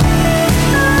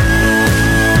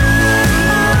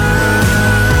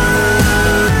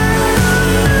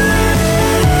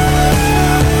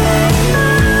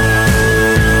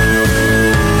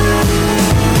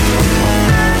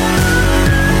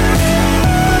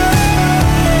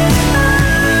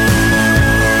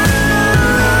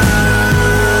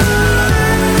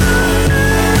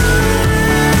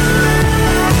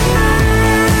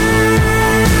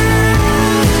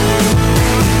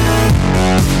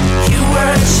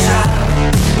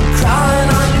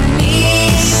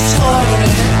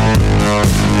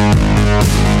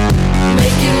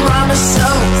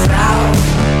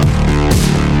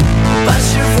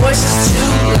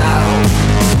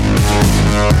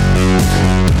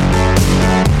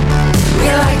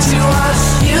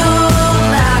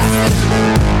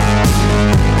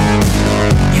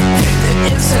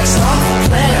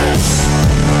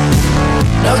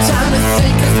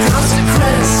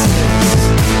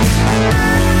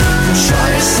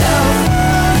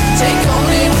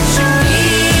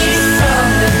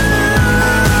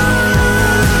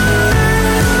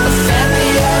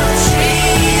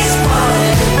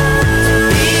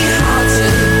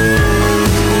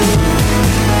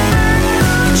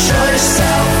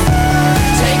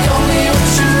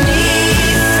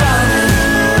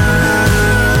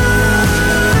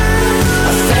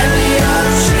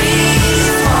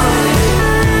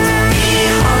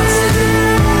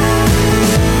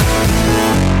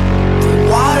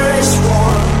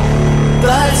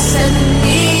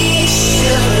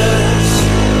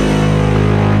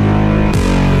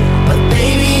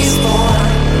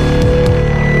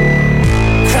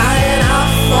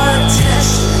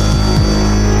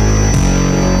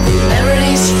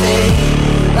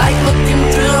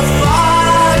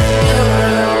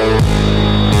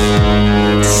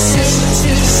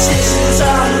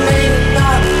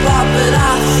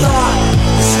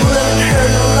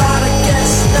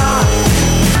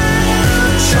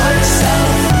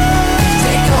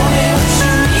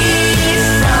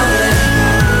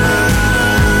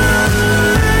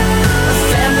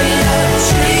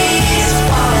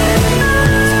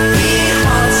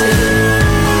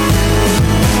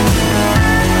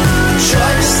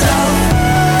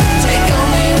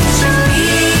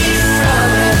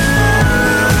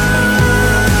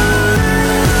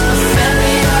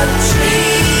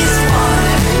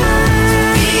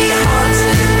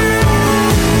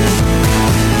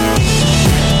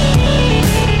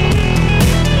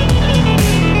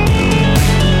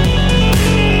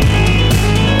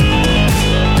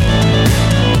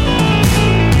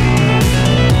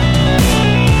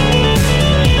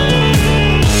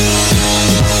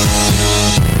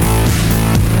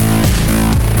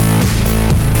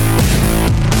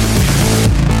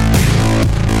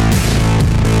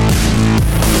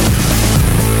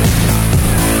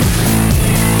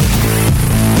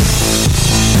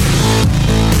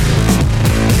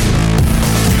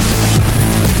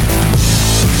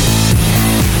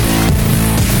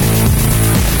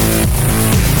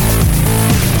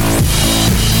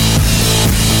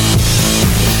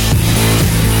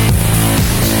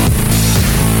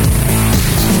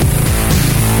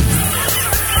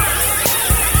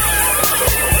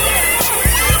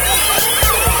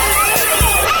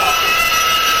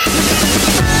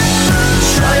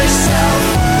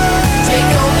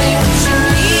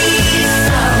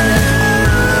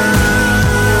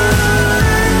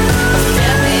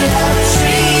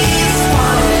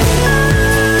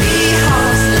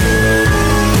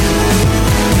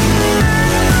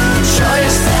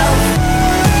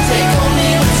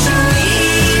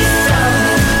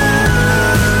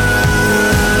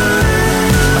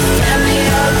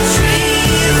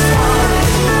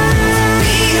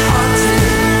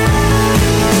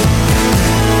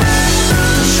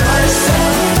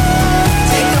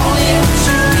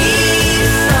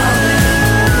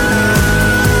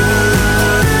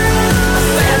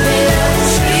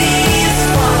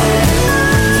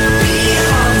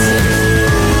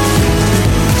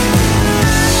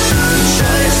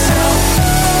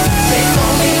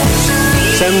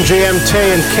 MGMT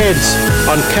and Kids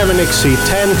on Kevin Nixxi,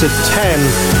 10 to 10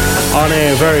 on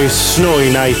a very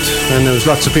snowy night, and there was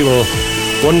lots of people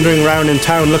wandering around in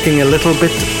town looking a little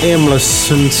bit aimless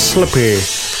and slippy.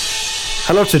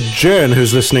 Hello to Jern,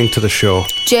 who's listening to the show.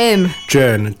 Jim.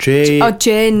 Jern.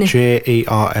 Jern.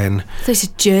 J-E-R-N. There's a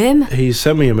Jim. He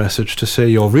sent me a message to say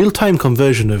your real-time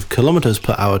conversion of kilometres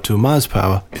per hour to miles per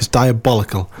hour is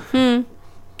diabolical.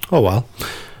 Oh well.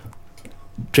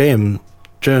 Jern,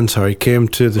 came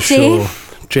to the show.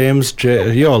 James,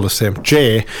 you're all the same.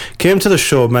 Jay came to the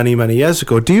show many, many years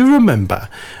ago. Do you remember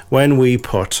when we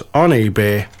put on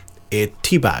eBay a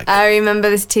tea bag? I remember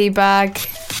this tea bag.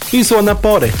 He's the one that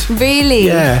bought it. Really?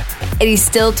 Yeah. And he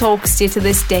still talks to you to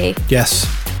this day. Yes.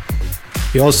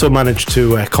 He also managed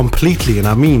to completely, and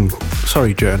I mean,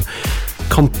 sorry, Jern,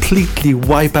 completely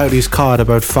wipe out his car at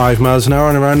about 5 miles an hour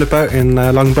on a roundabout in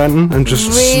Long Benton, and just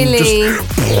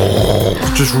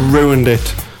ruined it.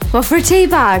 What, for a tea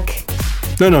bag?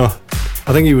 No.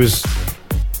 I think he was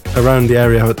around the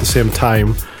area at the same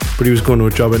time, but he was going to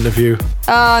a job interview.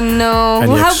 Oh no.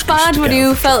 And Well, how bad would you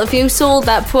have felt if you sold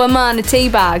that poor man a tea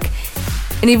bag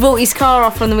and he wrote his car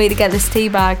off on the way to get this tea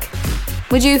bag?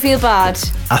 Would you feel bad?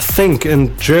 I think, and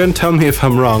Jern, tell me if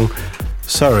I'm wrong,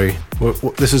 sorry,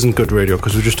 this isn't good radio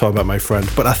because we're just talking about my friend,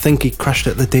 but I think he crashed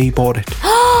it the day he bought it.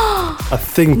 I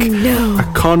think. No. I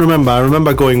can't remember. I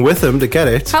remember going with him to get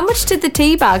it. How much did the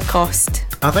tea bag cost?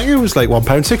 I think it was like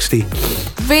 £1.60.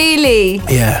 Really?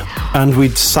 Yeah. And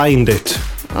we'd signed it.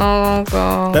 Oh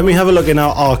god. Let me have a look in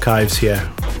our archives here.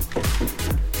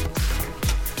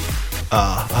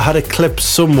 I had a clip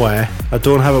somewhere, I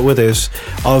don't have it with us,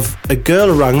 of a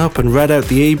girl rang up and read out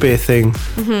the eBay thing,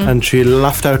 and she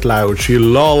laughed out loud. She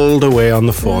lolled away on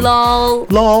the phone.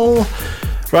 Lol.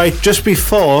 Right, just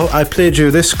before I played you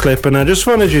this clip, and I just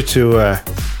wanted you to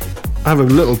have a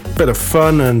little bit of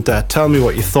fun and tell me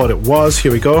what you thought it was.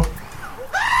 Here we go.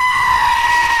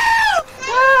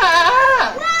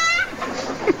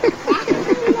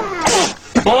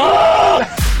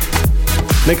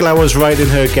 Nicola was right in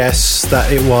her guess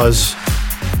that it was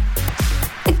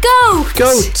a goat.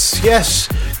 Goats, yes.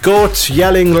 Goats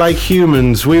yelling like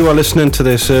humans. We were listening to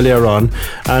this earlier on,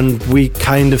 and we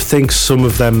kind of think some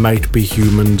of them might be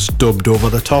humans dubbed over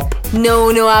the top. No,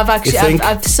 I've actually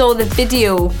I've saw the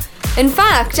video. In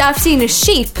fact, I've seen a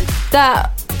sheep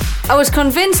that I was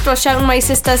convinced was shouting my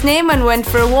sister's name and went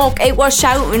for a walk. It was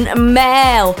shouting a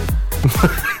male.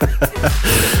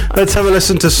 Let's have a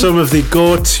listen to some of the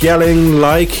goats yelling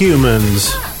like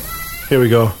humans. Here we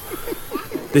go.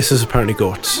 This is apparently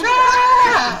goats.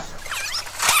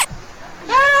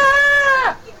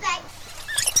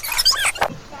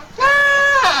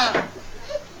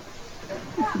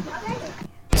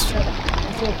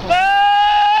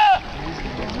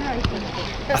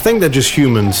 I think they're just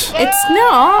humans. It's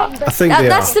not. I think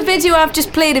that's the video I've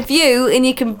just played of you, and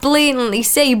you can blatantly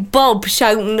see Bob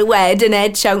shouting to Ed and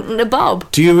Ed shouting to Bob.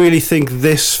 Do you really think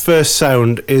this first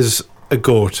sound is a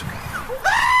goat?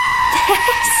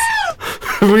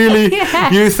 Yes. Really? Yeah.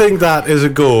 You think that is a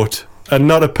goat and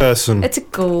not a person? It's a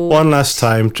goat. One last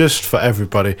time, just for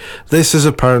everybody. This is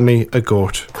apparently a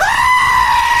goat.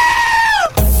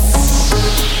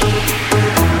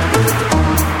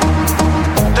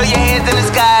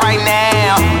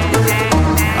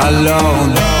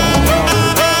 Alone.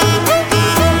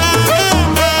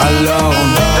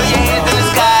 Throw your hands in the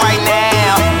sky right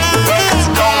now. It's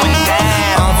going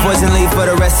down. Unfortunately for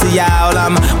the rest of y'all,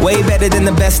 I'm way better than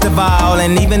the best of all.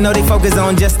 And even though they focus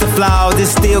on just the flaws,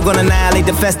 it's still gonna annihilate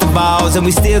the festivals. And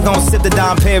we still gonna sip the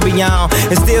Dom Perignon,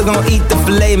 and still gonna eat the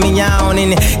filet mignon.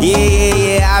 And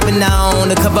yeah, I've been known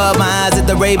to cover up my eyes at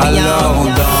the Ray Beyond.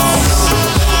 Alone dance.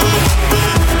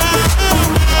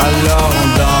 Alone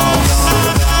dance.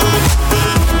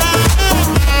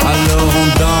 Alone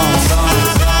dance.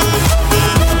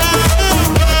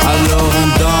 Alone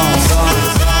dance.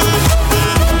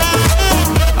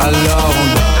 Alone.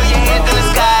 Throw your hands in the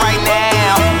sky right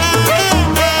now.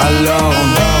 Alone.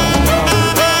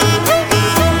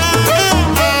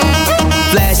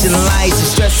 Flashing lights and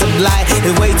stress of light.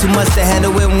 It's way too much to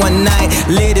handle in one night.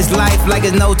 Live this life like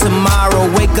it's no tomorrow.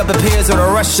 Wake up appears with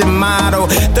a Russian model.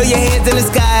 Throw your hands in the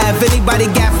sky if anybody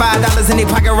got $5 in their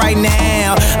pocket right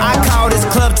now. I call this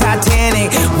club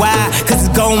Titanic. Why? Cause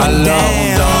it's going down.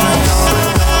 Dance.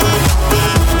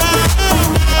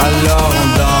 Alone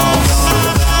dance.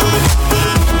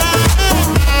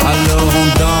 Alone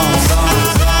dance.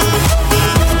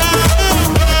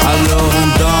 Alone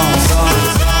dance.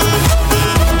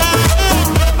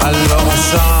 Alone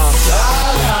chante.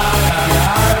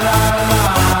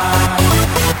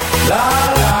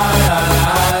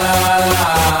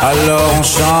 Alors on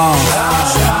chante.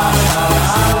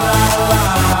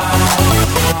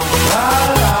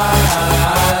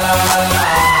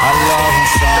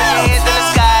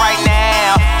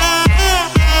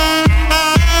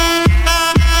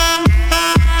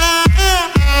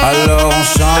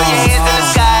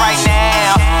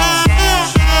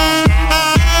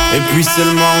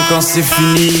 seulement quand c'est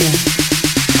fini,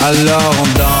 alors on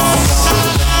danse.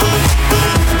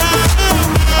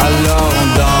 Alors on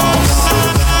danse.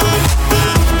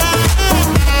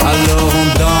 Alors on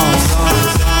danse.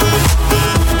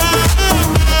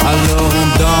 Alors on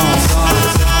danse.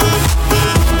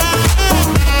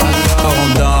 Alors on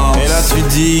danse. Et là tu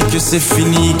dis que c'est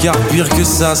fini, car pire que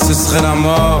ça ce serait la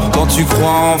mort. Quand tu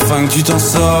crois enfin que tu t'en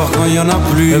sors, quand y en a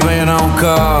plus, eh ben y en a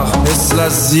encore. Est-ce la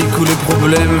zik ou les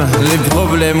problèmes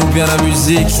ou bien la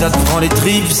musique? Ça te prend les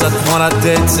tripes, ça te prend la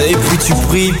tête, et puis tu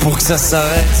pries pour que ça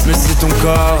s'arrête. Mais c'est ton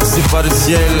corps, c'est pas le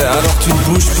ciel, alors tu te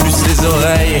bouges plus les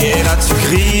oreilles. Et là tu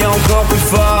cries encore plus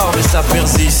fort, mais ça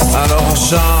persiste, alors on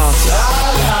chante.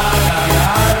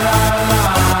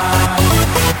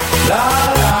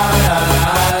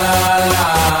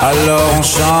 Alors on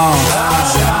chante.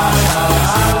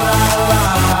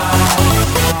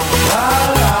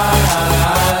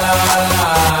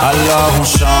 Alors on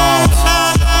chante.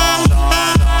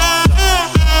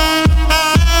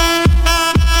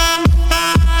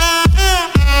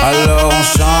 Alors on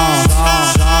chante.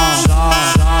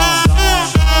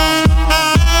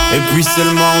 Et puis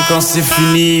seulement quand c'est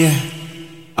fini,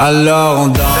 alors on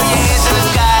danse.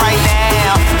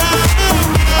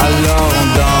 Alors on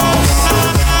danse.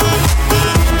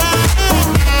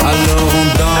 Alors on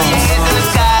danse.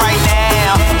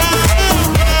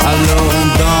 Alors on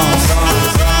danse.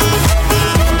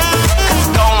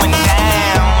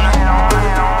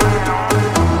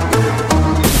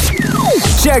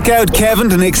 Check out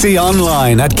Kevin and Nixxi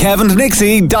online at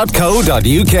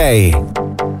kevinandnixxi.co.uk.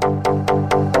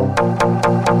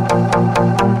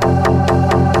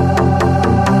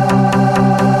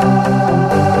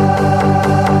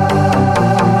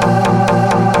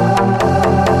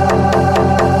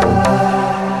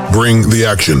 Bring the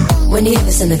action. When you hear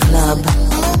this in the club,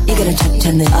 you gotta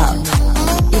turn it up.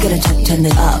 You gotta turn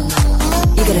it up.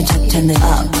 You gotta turn it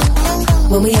up.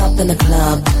 When we up in the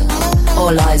club,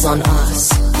 all eyes on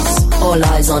us. All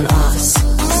eyes on us.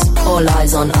 All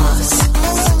eyes on us.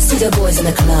 See the boys in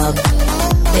the club,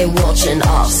 they watching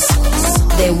us.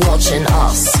 They watching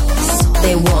us.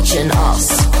 They watching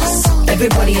us.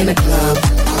 Everybody in the club,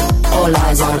 all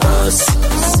eyes on us.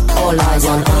 All eyes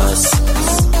on us.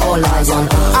 All eyes on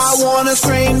us. I wanna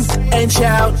scream and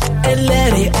shout and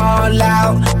let it all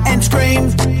out. And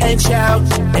scream and shout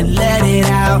and let it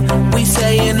out. We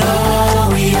saying oh,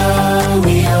 we oh,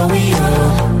 we oh, we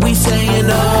oh. We saying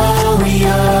oh, we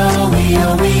oh, we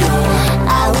oh, we oh.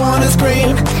 I wanna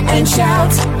scream and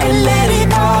shout and let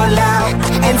it all out.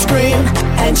 And scream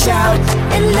and shout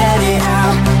and let it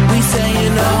out. We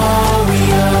saying oh,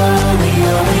 we oh, we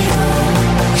oh, we oh.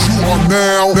 You are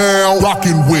now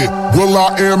rocking with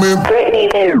will.i.am in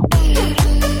Britney.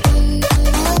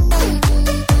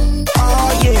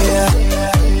 Oh yeah.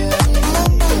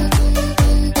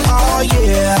 Oh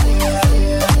yeah.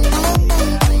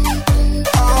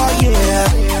 Oh yeah.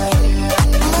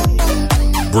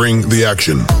 Bring the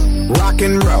action. Rock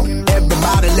and roll,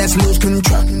 everybody let's lose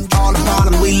control. All the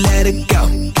bottom we let it go.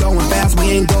 Going fast,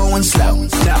 we ain't going slow. No,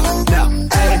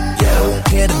 hey, yo.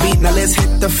 Hear the beat, now let's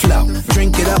hit the flow.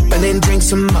 Drink it up and then drink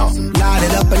some more. Light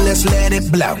it up and let's let it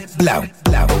blow. Hey,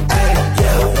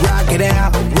 yo. Rock it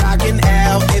out, rockin'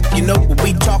 out. If you know what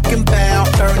we talking about.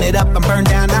 Turn it up and burn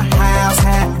down the house.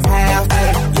 Hey,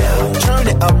 yo. Turn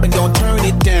it up and gon' turn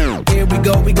it down. Here we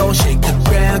go shake the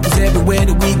ground. Cause everywhere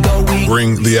that we go, we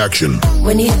bring the action.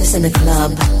 When you hear this in the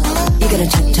club, you gotta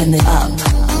turn it up.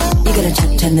 You gotta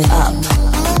turn it up.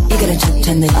 You gotta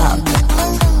turn it up.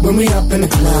 When we up in the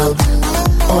club,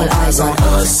 all eyes on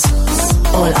us.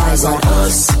 All eyes on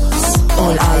us.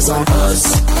 All eyes on us.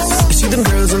 You see them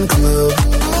girls in the club,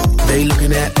 they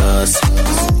looking at us.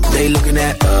 They looking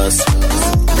at us.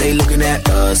 They looking at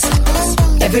us.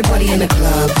 Everybody in the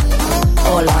club,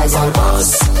 all eyes on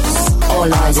us.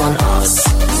 All eyes on us.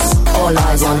 All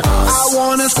eyes on us. I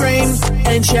wanna scream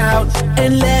and shout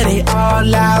and let it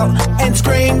all out. And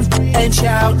scream and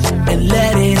shout and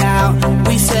let it out.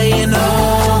 We saying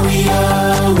oh, we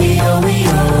oh, we oh, we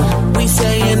oh. We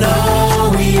saying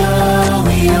oh, we oh,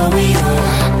 we oh, we oh.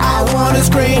 I wanna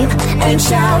scream and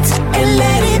shout and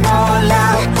let it all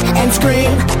out. And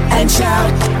scream and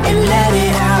shout and let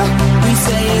it out. We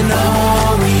saying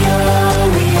oh, we oh,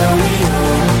 we oh, we oh.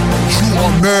 You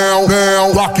are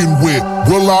now rocking with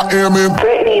will.i.am in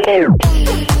Britney.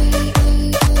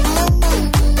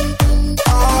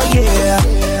 Oh yeah.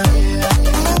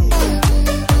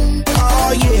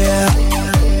 Oh yeah.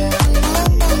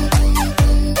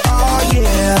 Oh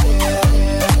yeah.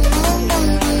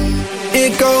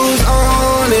 It goes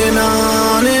on and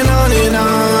on and on and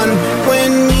on.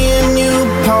 When me and you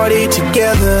party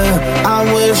together, I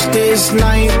wish wish this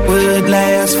night would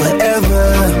last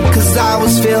forever. Cause I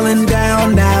was feeling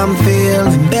down, now I'm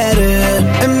feeling better.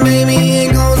 And maybe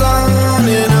it goes on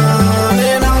and on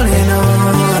and on and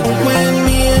on. When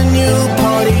me and you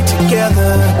party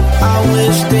together, I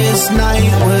wish this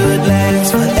night would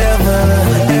last forever,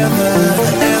 forever,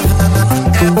 forever,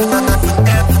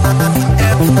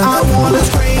 forever. I wanna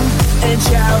scream and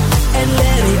shout and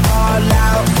let it all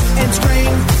out. And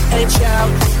scream and shout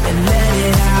and let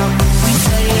it out. We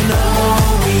saying oh,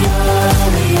 we oh,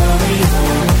 we oh, we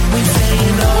oh. We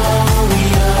saying oh, we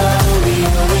oh, we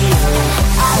oh, we oh.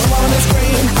 I wanna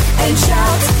scream and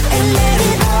shout and let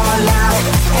it all out.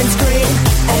 And scream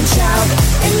and shout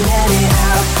and let it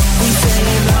out. We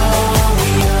saying oh, we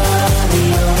oh, we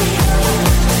oh, we oh.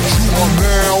 You are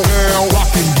now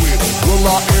rocking with Will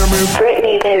I Am in Britney.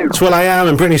 It's Will I Am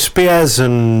and Britney Spears,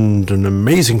 and an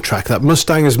amazing track that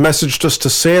Mustang has messaged us to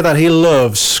say that he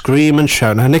loves Scream and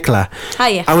Shout. Now, Nicola,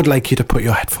 Hiya. I would like you to put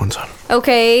your headphones on.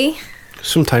 Okay.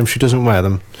 Sometimes she doesn't wear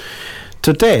them.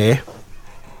 Today,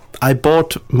 I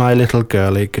bought my little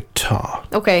girl a guitar.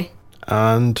 Okay.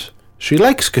 And she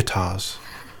likes guitars.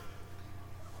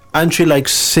 And she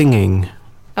likes singing.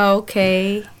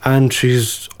 Okay. And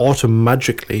she's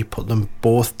automagically put them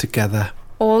both together.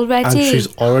 Already? And she's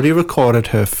already recorded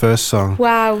her first song.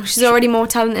 Wow, she's already more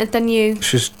talented than you.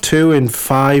 She's 2 in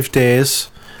 5 days.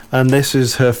 And this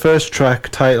is her first track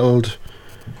titled,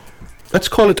 let's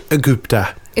call it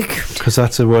Agupta. Because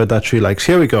that's a word that she likes.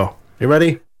 Here we go. You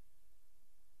ready?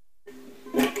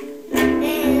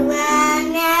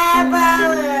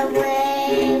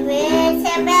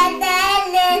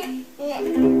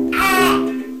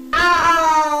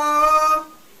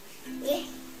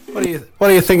 What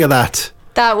do you think of that?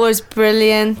 That was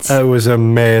brilliant. That was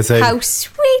amazing. How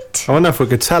sweet. I wonder if we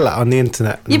could sell it on the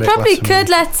internet. You probably could.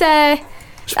 Let's put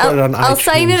it on I'll iTunes.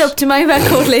 sign it up to my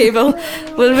record label.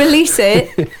 We'll release it,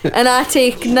 and I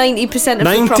take 90% of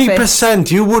the profit.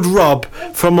 90% you would rob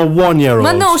from a 1-year-old.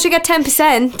 Man, no, she get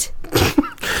 10%.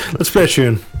 Let's play a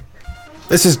tune.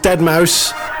 This is Dead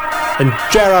Mouse and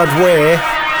Gerard Way,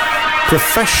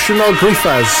 Professional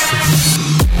Griefers.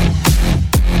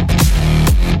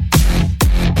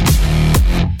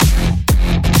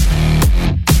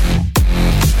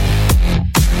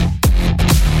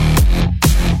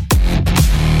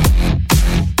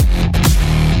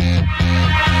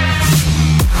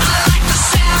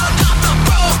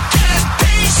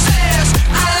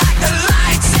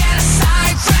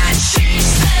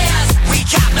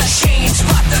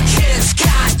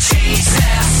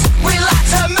 We like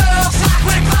to move like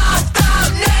we both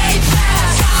don't need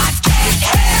this.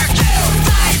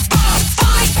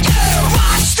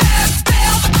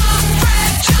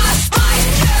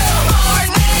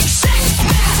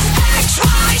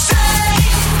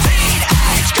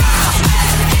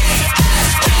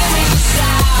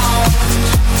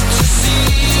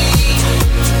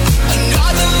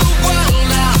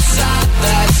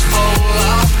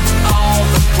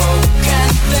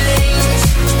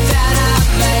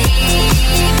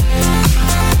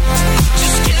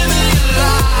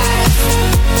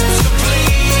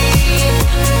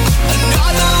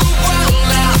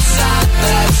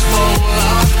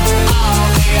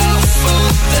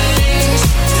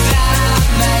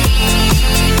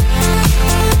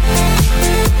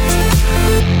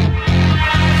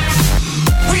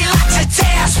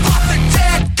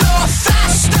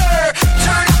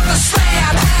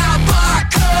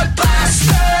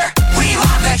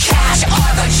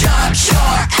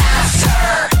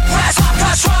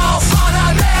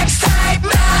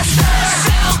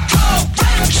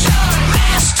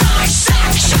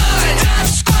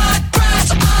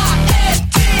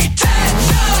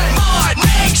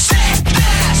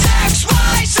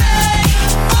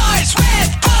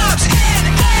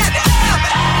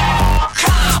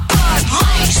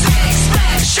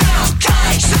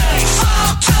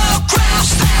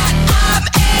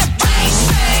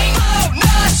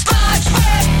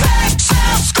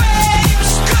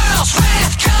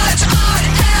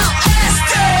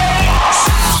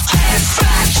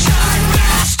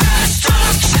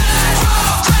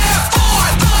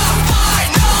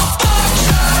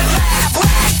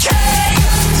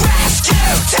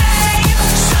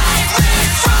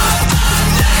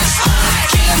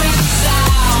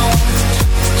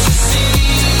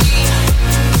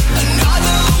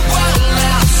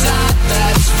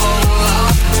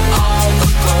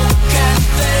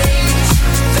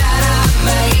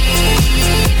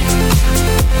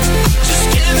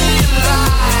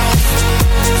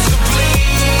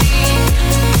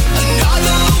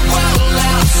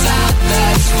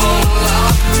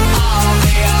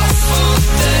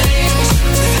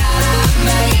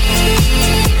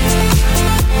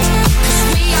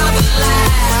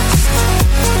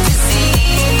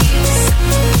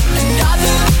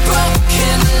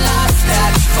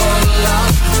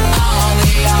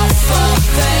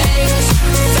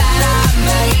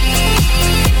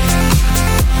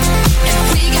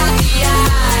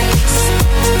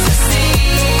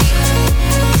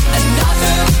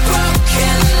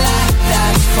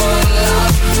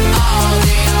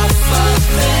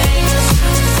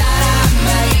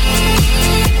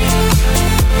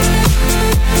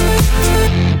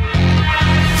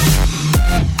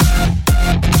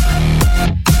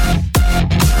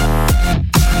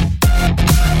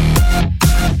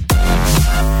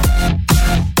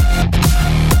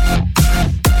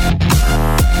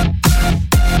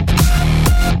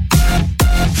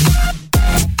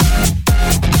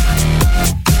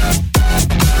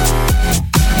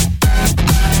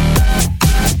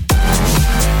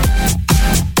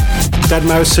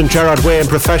 Deadmau5 and Gerard Way and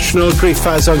Professional. Grief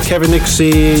Faz on Kevin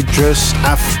Nixxi just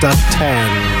after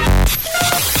 10.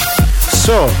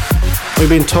 So, we've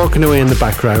been talking away in the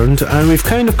background and we've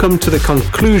kind of come to the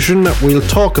conclusion that we'll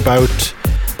talk about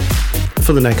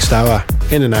for the next hour,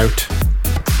 in and out,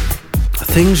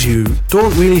 things you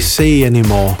don't really see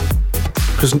anymore.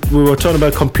 Because we were talking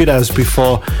about computers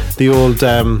before, the old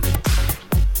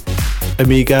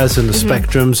Amigas and the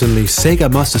Spectrums and the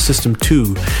Sega Master System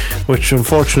 2, which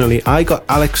unfortunately I got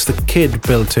Alex the Kid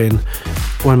built in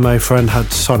when my friend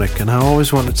had Sonic, and I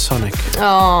always wanted Sonic.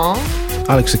 Aww.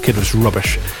 Alex the Kid was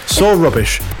rubbish. So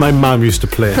rubbish, my mum used to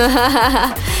play it.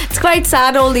 It's quite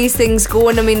sad all these things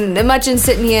going. I mean, imagine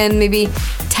sitting here in maybe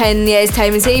 10 years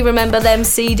time and say, you remember them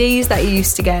CDs that you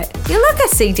used to get? You'll not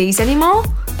get CDs anymore.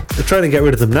 They're trying to get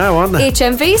rid of them now, aren't they?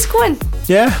 HMV's going.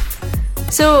 Yeah.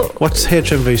 So what's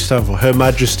HMV stand for? Her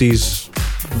Majesty's...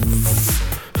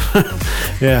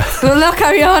 yeah. We'll not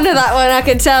carry on to that one. I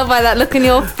can tell by that look in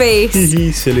your face.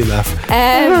 Silly laugh.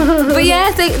 But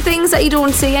yeah, things that you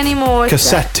don't see anymore.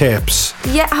 Cassette tapes.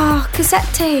 Yeah, cassette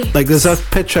tape. Like there's that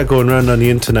picture going around on the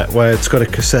internet where it's got a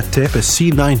cassette tape, a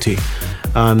C90,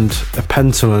 and a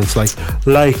pencil, and it's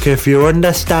like if you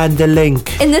understand the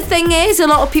link. And the thing is, a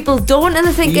lot of people don't, and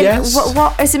they're thinking, yes.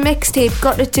 what has a mixtape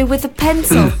got to do with a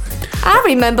pencil? I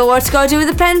remember what it's got to do with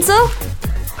a pencil.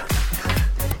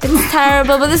 It's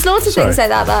terrible, but there's loads of things like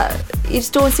that you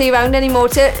just don't see around anymore.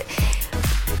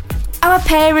 Our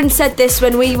parents said this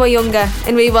when we were younger,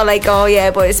 and we were like, oh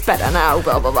yeah, but it's better now,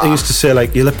 blah blah blah. They used to say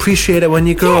you'll appreciate it when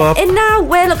you grow up. And now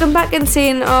we're looking back and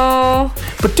saying, oh.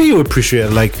 But do you appreciate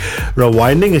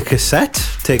rewinding a cassette,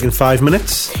 taking 5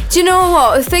 minutes? Do you know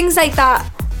what? Things like that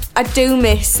I do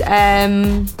miss.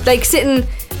 Like sitting,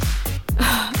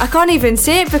 I can't even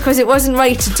say it because it wasn't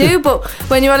right to do, but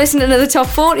when you were listening to the Top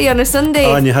 40 on a Sunday,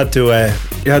 and you had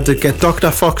to get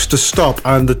Dr. Fox to stop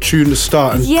and the tune to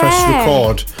start and press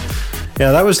record.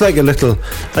 Yeah, that was like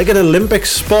an Olympic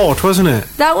sport, wasn't it?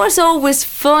 That was always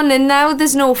fun, and now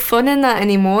there's no fun in that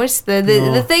anymore. It's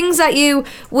the things that you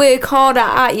work harder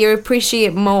at, you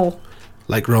appreciate more.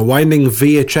 Like rewinding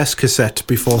VHS cassette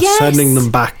before sending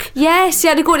them back. Yes, you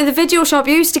had to go to the video shop.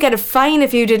 You used to get a fine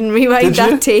if you didn't rewind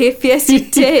that tape. Yes,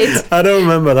 you did. I don't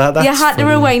remember that. That's you had funny. To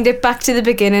rewind it back to the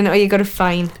beginning or you got a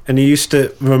fine. And you used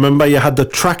to, remember you had the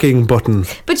tracking button.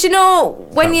 But you know,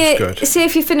 when say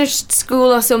if you finished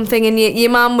school or something and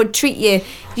your mum would treat you,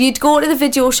 you'd go to the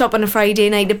video shop on a Friday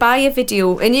night to buy a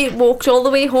video, and you walked all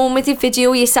the way home with your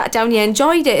video, you sat down, you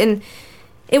enjoyed it, and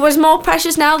it was more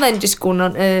precious now than just going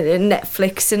on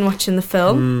Netflix and watching the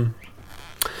film.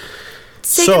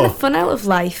 Taking the fun out of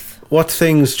life. What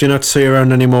things do you not see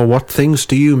around anymore? What things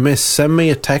do you miss? Send me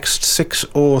a text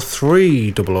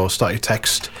 60300. Start your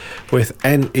text with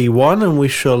NE1 and we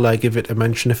shall give it a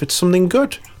mention if it's something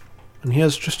good. And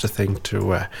here's just a thing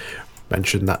to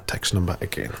mention that text number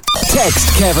again.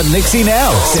 Text Kevin Nixxi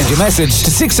now. Send your message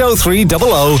to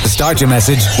 60300. Start your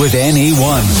message with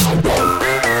NE1.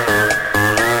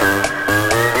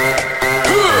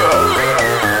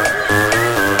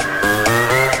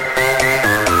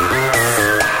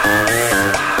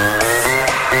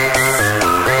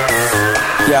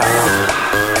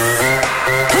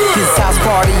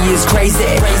 Is crazy.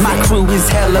 My crew is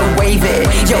hella wavy.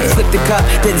 Yo, flip the cup,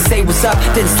 then say what's up,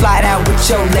 then slide out with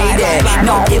your lady.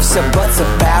 No ifs or buts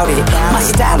about it. My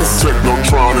style is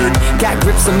technotronic. Got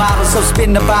grips and models, so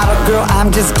spin the bottle, girl.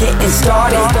 I'm just getting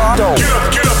started. Get up,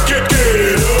 get up.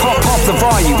 Pump the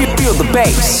volume, feel the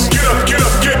bass. Get up, get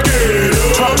up, get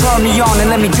up. Turn me on and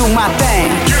let me do my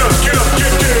thing. Get up, get up, get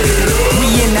up.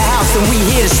 We in the house and we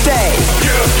here to stay.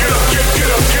 Get up, get up, get up, get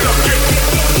up, get up.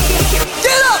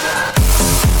 Get up.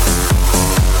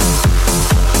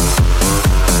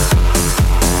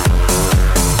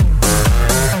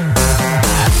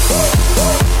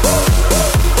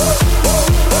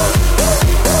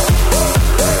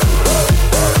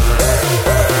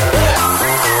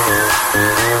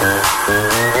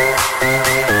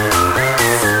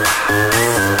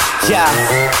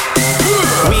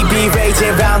 We be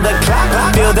raging round the clock.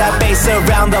 Feel that bass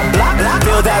around the block.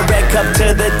 Feel that red cup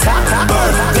to the top.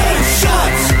 Birthday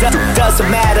shots. Doesn't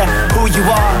matter who you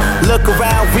are. Look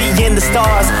around, we in the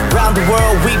stars. Round the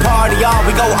world, we party on.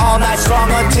 We go all night strong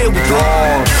until we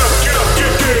gone. Get up, get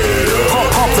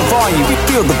up. Pump the volume, we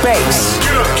feel the bass.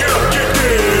 Get up, get up, get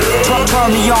up.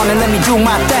 Turn me on and let me do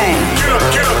my thing. Get up,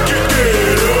 get up, get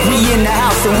up. We in the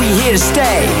house and we here to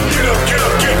stay. Get up, get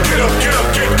up, get up, get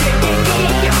up, get up.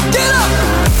 Get up!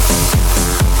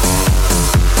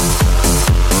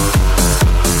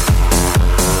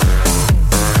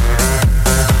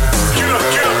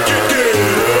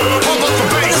 Pump up the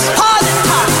bass. Hard.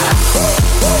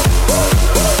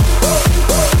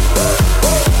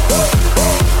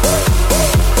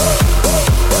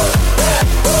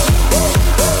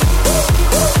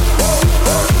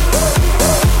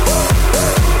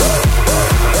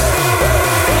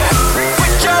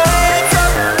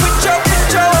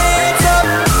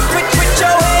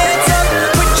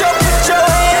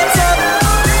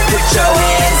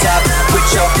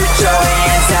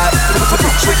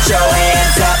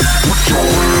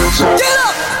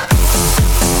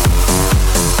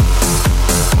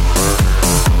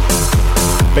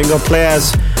 Bingo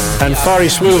Players and Far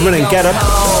East Movement and Get Up.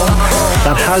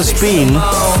 That has been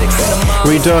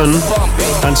redone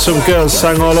and some girls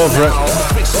sang all over it.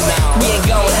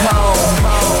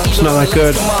 It's not that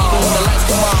good.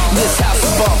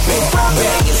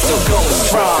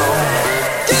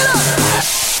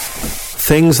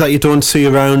 Things that you don't see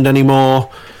around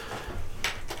anymore.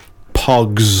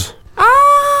 Pogs.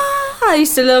 I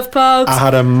used to love Pogs. I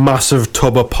had a massive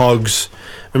tub of Pogs.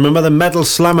 Remember the metal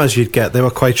slammers you'd get? They were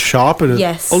quite sharp and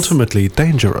ultimately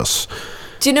dangerous.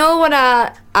 Do you know what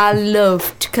I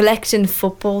loved? Collecting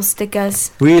football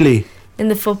stickers. Really? In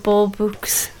the football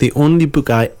books. The only book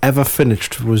I ever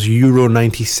finished was Euro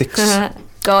 96.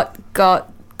 Got,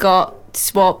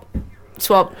 swap,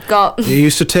 got. You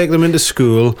used to take them into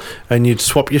school and you'd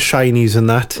swap your shinies and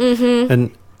that. Mm-hmm.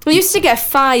 And we used to get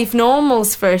 5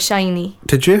 normals for a shiny.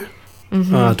 Did you?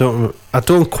 Mm-hmm. I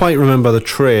don't quite remember the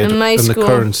trade and the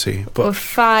currency, but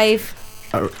 5.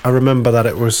 I remember that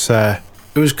it was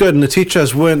good, and the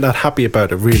teachers weren't that happy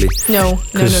about it, really. No.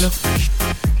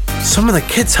 Some of the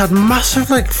kids had massive,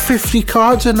 50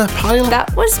 cards in their pile.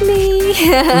 That was me.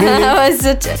 Really?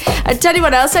 I tell you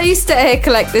what else I used to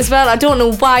collect as well. I don't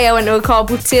know why. I went to a car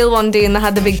boot sale one day and they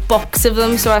had the big box of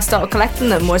them, so I started collecting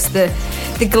them. Was the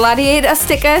gladiator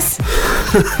stickers.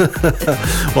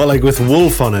 What, with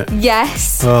wolf on it?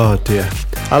 Yes. Oh dear.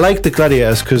 I like the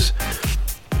gladiators because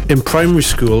in primary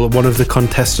school, one of the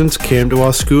contestants came to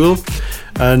our school,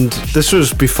 and this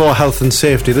was before health and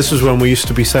safety. This was when we used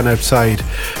to be sent outside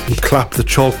and clap the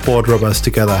chalkboard rubbers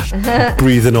together,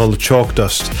 breathe in all the chalk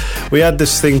dust. We had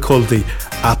this thing called the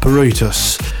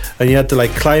apparatus, and you had to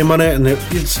climb on it, and you'd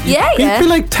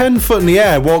be 10 foot in the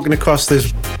air walking across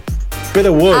this bit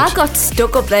of wood. I got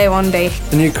stuck up there one day.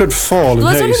 And you could fall and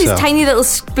hurt yourself. There was one of these tiny little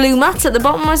blue mats at the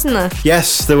bottom, wasn't there?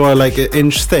 Yes, they were an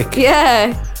inch thick.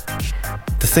 Yeah.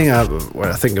 The thing when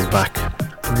I think back,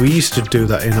 we used to do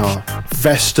that in our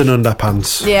vest and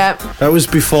underpants. Yeah. That was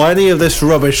before any of this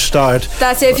rubbish started.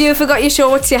 That's it. If you forgot your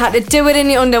shorts, you had to do it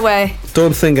in your underwear.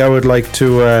 Don't think I would like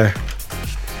to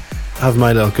have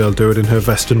my little girl do it in her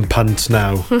vest and pants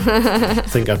now. I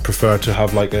think I'd prefer to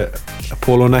have a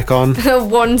polo neck on. A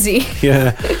onesie.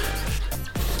 Yeah.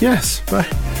 Yes.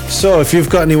 Right. So if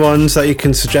you've got any ones that you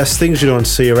can suggest, things you don't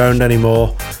see around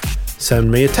anymore,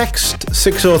 send me a text.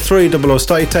 60300.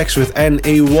 Start your text with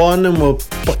NE1 and we'll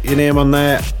put your name on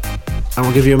there and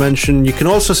we'll give you a mention. You can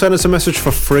also send us a message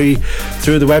for free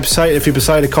through the website. If you're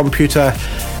beside a computer,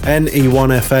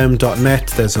 ne1fm.net,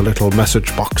 there's a little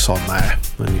message box on there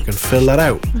and you can fill that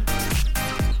out.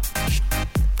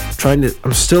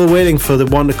 I'm still waiting for the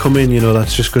one to come in,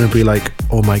 that's just going to be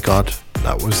oh my god,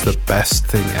 that was the best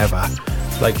thing ever.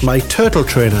 My turtle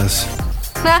trainers.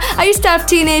 I used to have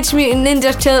Teenage Mutant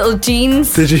Ninja Turtle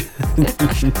jeans. Did you?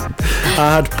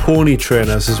 I had pony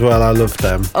trainers as well. I loved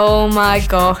them. Oh my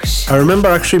gosh. I remember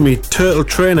actually me turtle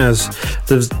trainers,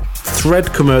 the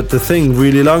thread come out the thing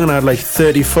really long and I had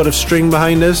 30 foot of string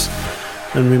behind us,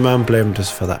 and my mum blamed us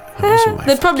for that.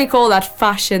 They'd probably call that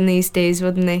fashion these days,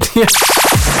 wouldn't they? Yeah.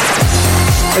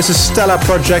 This is Stella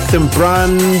Project and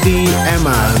Brandy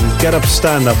Emma and Get Up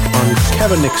Stand Up on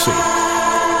Kevin Nixxi.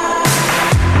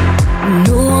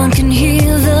 No one can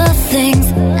hear the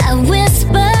things I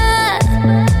whisper.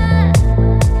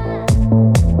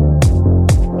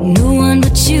 No one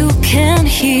but you can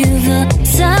hear the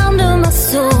sound of my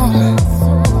soul.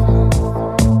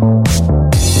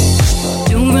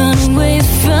 Don't run away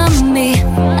from me,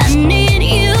 I need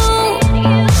you.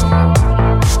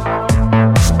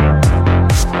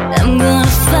 I'm gonna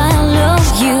follow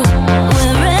you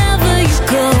wherever you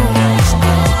go.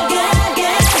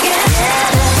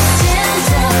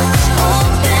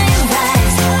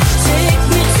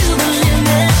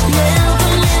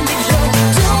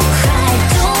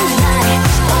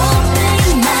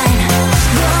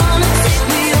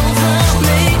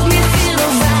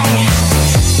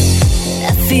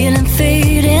 Feeling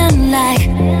fading like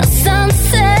a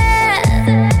sunset,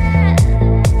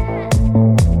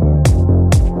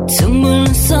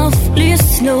 tumbling softly,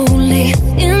 slowly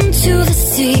into the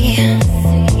sea.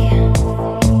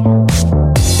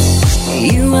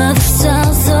 You are the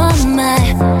stars on my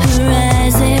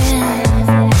horizon,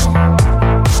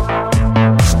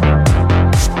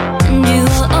 and you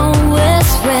are always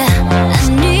where I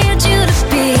need you to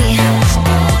be.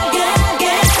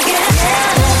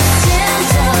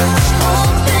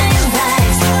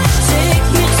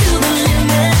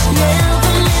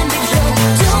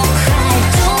 Don't cry,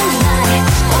 don't lie,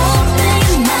 open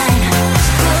your mind.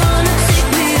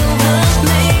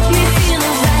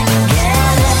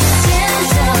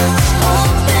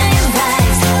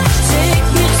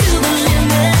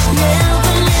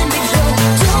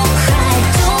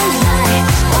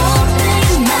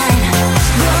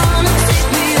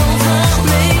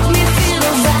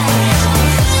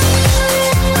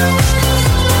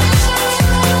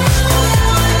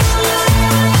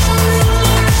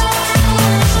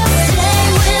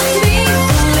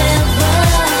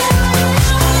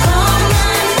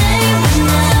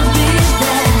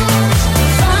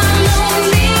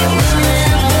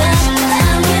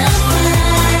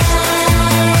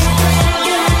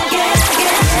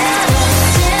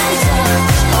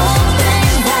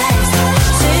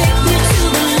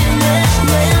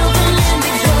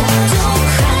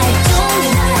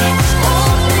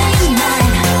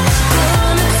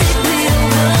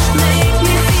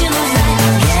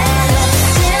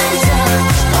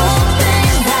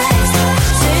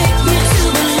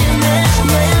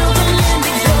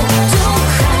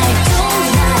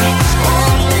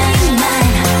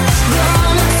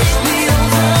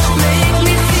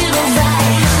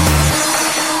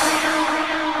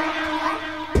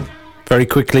 Very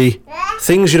quickly,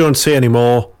 things you don't see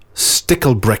anymore,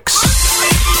 stickle bricks.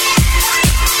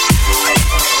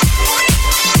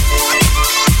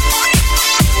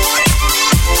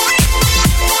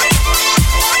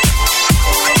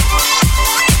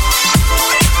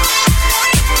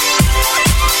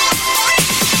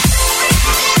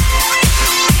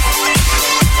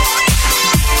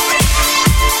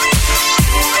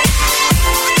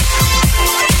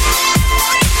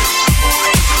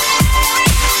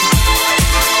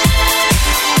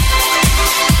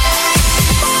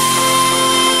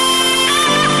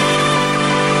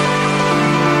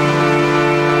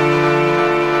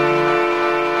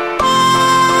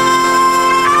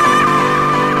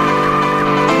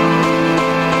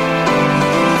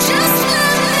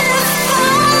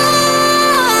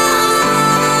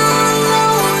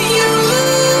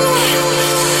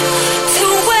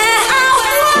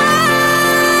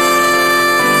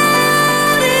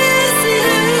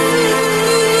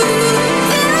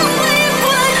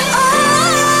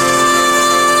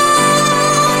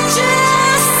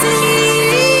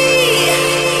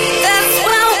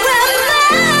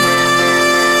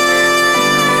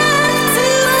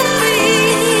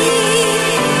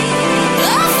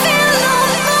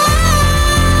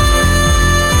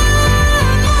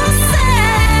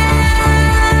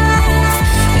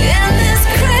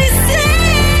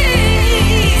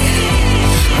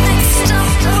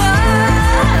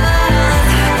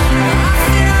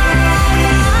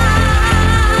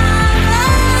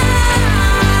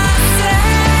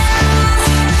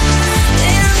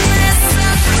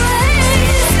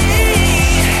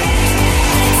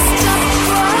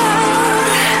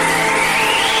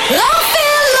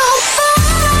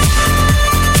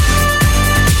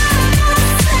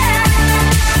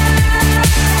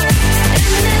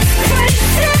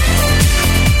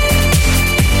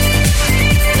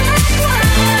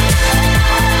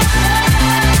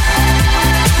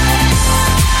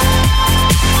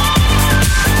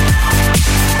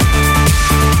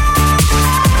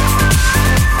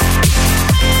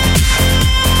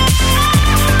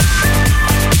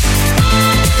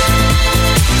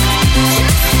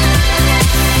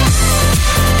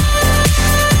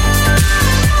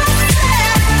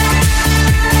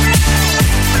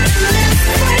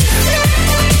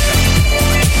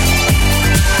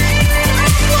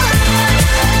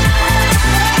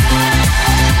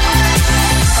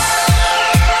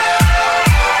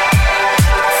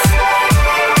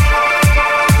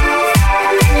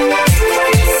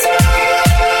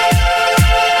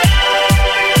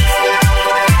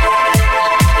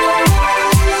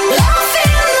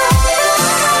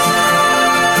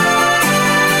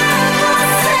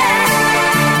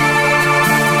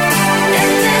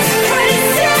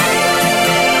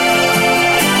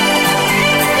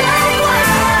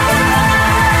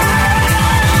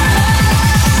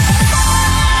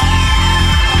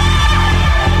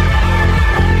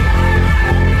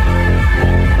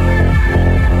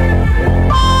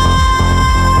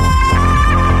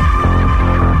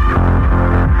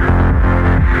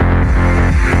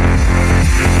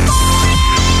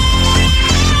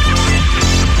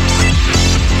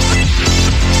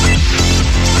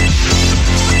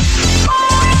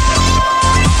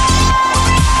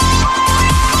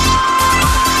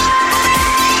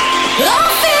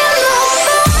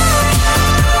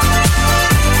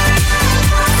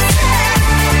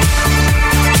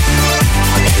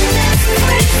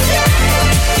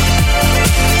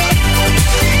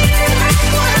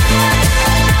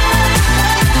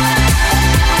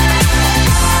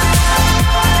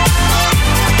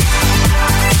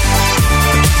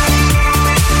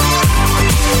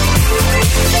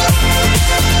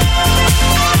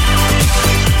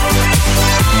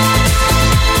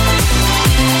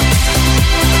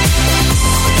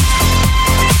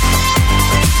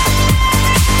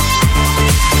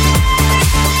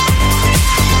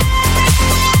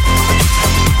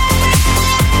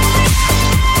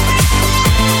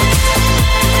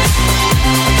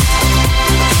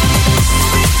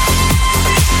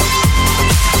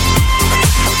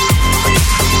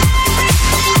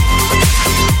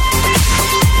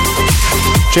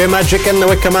 J Magic and the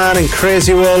Wicker Man and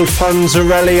Crazy World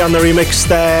Fonzarelli on the remix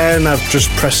there, and I've just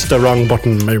pressed the wrong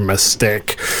button, my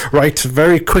mistake. Right,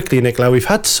 very quickly, Nicola, we've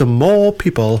had some more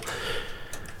people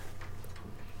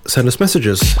send us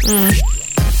messages.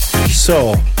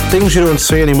 So, things you don't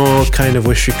see anymore, kind of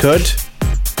wish you could.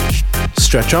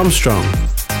 Stretch Armstrong.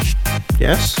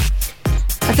 Yes?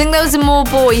 I think that was a more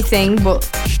boy thing, but...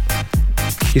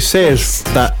 He says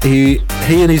that he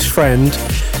and his friend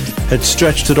had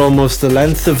stretched it almost the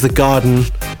length of the garden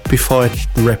before it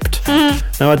ripped.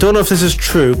 Now I don't know if this is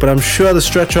true, but I'm sure the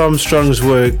Stretch Armstrongs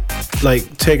were like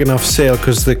taken off sale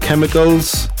because the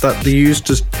chemicals that they used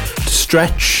to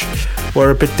stretch were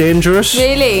a bit dangerous.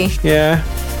 Really? Yeah.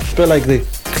 It's a bit like the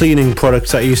cleaning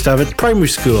products that you used to have at primary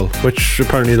school, which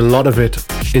apparently a lot of it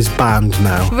is banned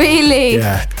now. Really?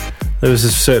 Yeah. There was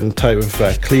a certain type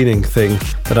of cleaning thing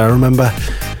that I remember,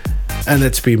 and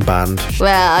it's been banned.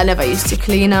 Well, I never used to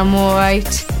clean, I'm alright.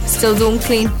 Still don't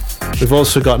clean. We've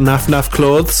also got Naff Naff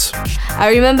clothes. I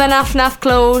remember Naff Naff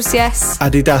clothes, yes.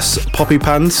 Adidas poppy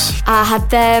pants. I had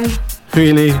them.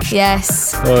 Really?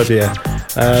 Yes. Oh dear.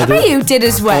 I bet you did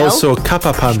as well. Also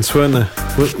Kappa pants, weren't there?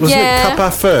 Wasn't it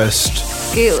Kappa first?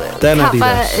 Then Kappa,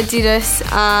 Adidas. Adidas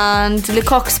and Le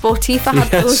Coq Sportif. I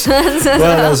had those ones. Well,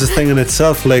 that was a thing in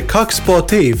itself. Le Coq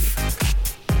Sportif.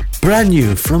 Brand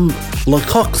new from Le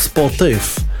Coq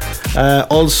Sportif.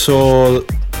 Also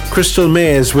Crystal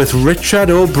Maze with Richard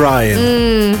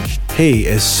O'Brien. He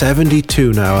is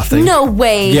 72 now, I think. No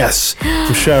way. Yes.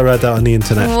 I'm sure I read that on the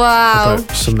internet. Wow. About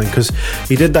something, because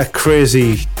he did that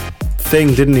crazy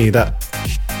thing, didn't he? That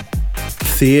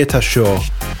theatre show.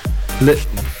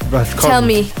 Tell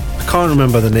me. I can't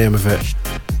remember the name of it.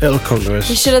 It'll come to us.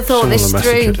 You should have thought this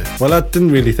through. Well, I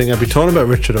didn't really think I'd be talking about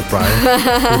Richard O'Brien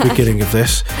at the beginning of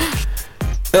this.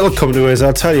 It'll come to us,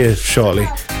 I'll tell you shortly.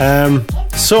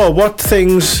 So, what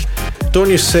things don't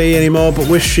you see anymore but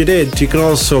wish you did? You can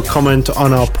also comment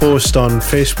on our post on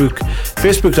Facebook,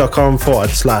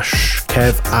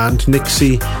 facebook.com/Kev and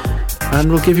Nixxi,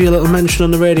 and we'll give you a little mention on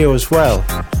the radio as well.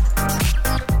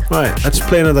 Right, let's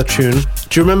play another tune.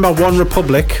 Do you remember One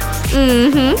Republic?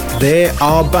 Mm-hmm. They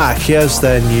are back. Here's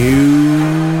their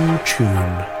new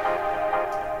tune.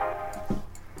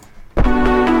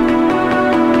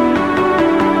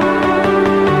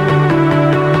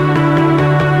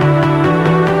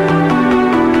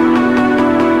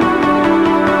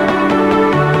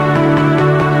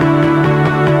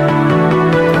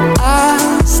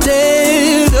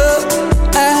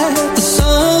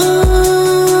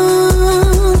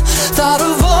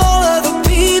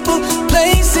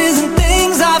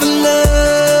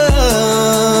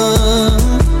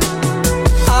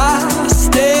 I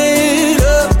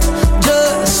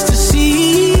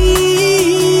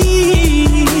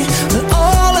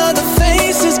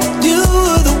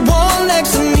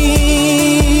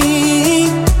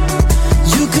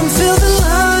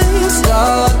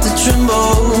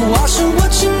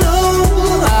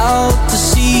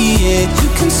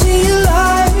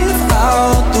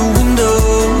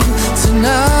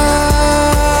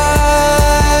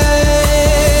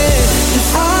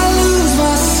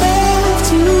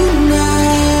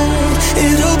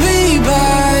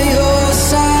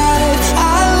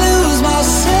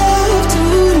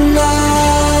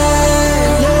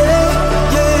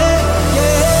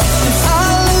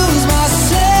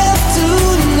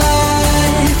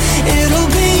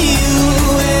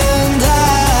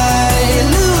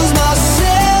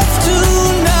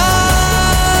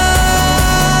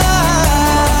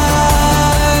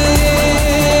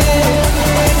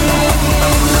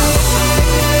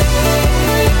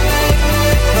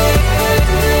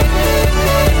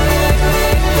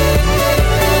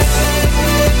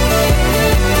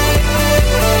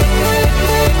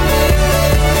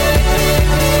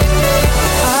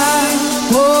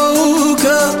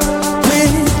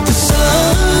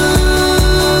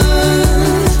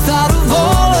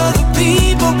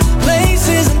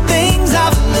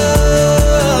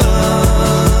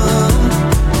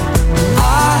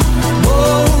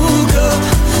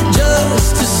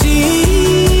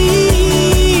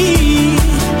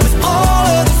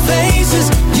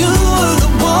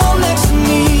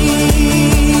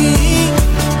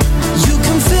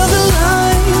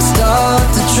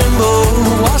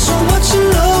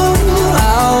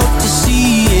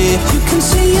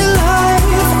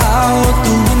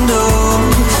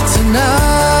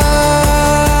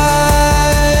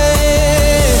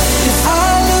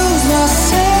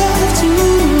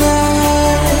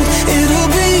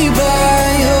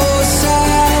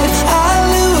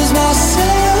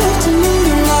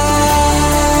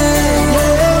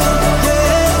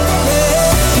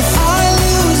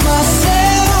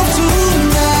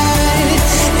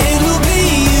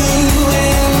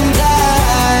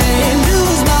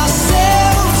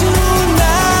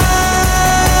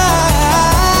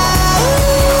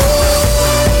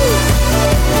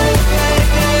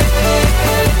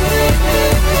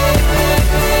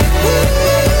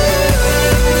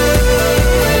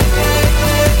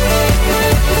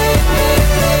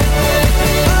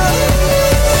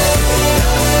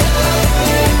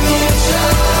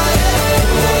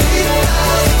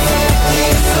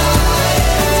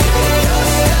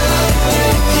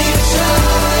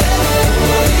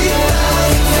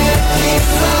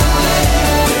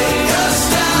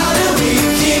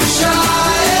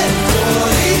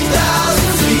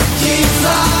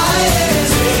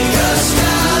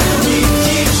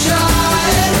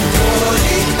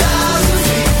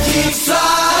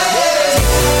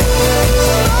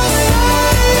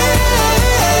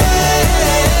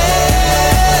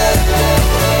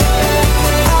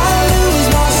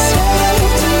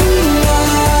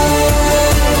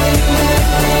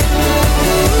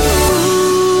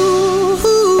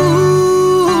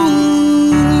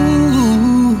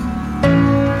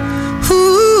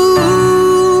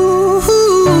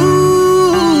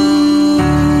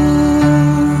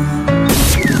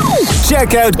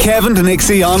Check out Kevin and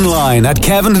Nixxi online at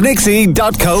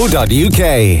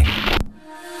kevindnixxi.co.uk.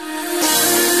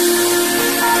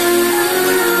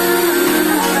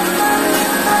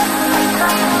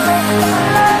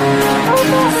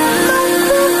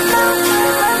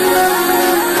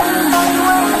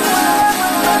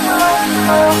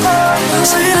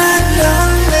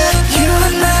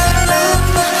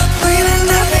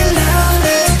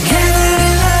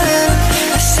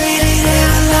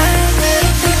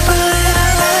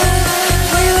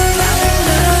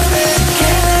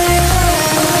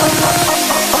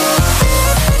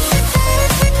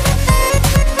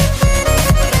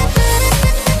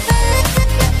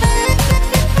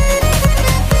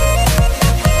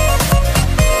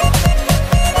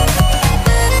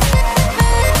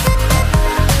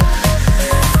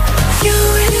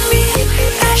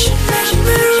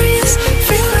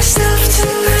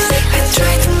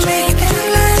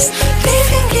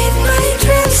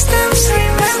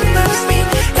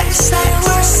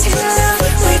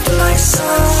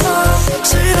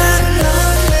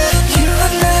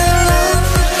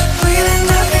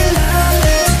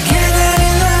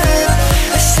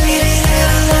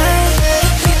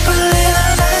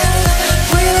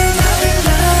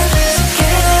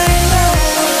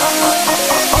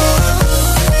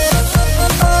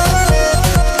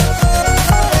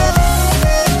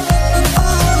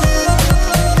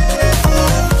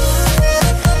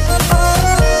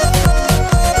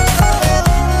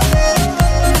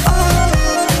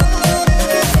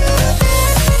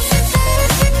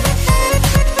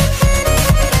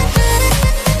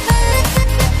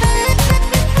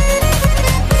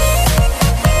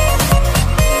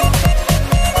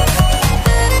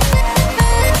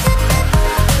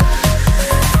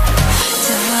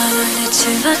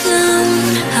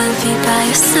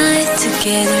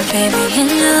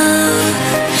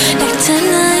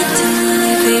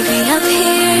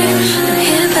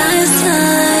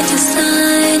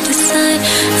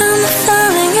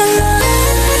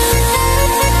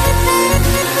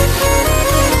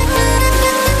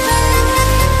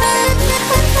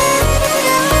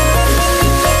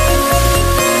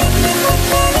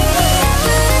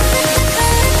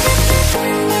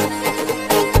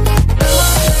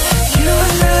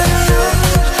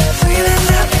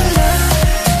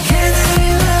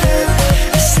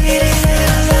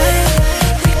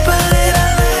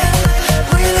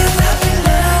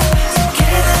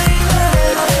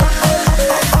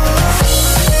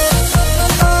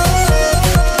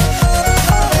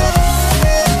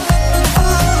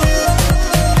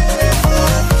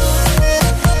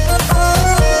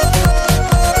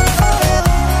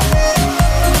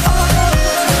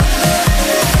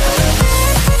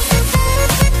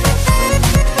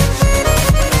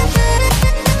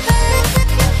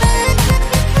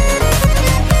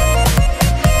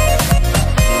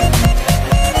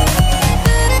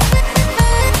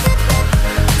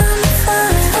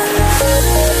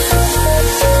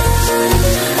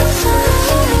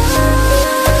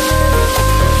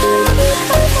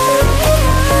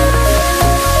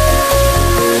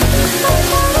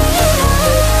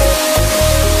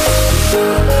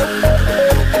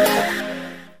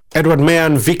 Edward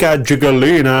Mayan, Vika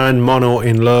Jugalina and Mono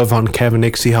in Love on Kevin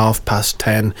Nixxi,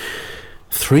 10:30.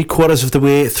 3/4 of the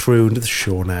way through the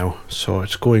show now, so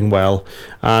it's going well.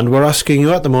 And we're asking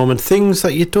you at the moment things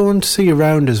that you don't see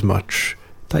around as much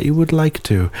that you would like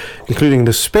to, including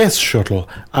the Space Shuttle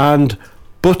and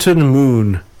Button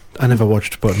Moon. I never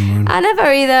watched Button Moon. I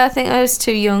never either. I think I was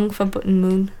too young for Button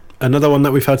Moon. Another one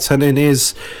that we've had sent in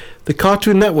is the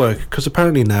Cartoon Network, because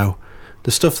apparently now the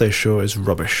stuff they show is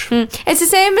rubbish. It's the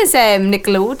same as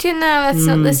Nickelodeon now. It's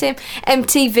not the same.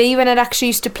 MTV, when it actually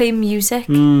used to play music.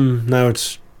 Now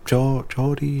it's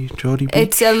Geordie Beach.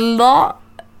 It's a lot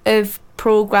of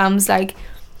programs like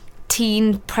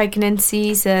teen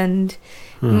pregnancies and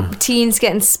teens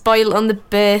getting spoiled on the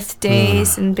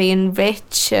birthdays and being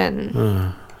rich and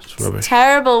it's rubbish.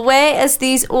 Terrible. Where is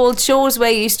these old shows where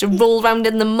you used to roll around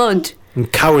in the mud?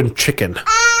 And Cow and Chicken.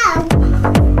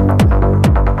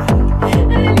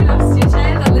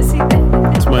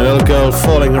 It's my little girl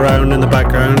falling around in the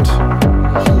background.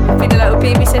 Been a little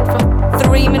babysit for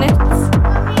 3 minutes.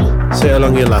 See how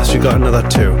long you last. You got another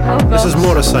 2. This is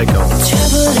Motorcycle.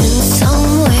 Traveling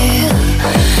somewhere,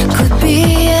 could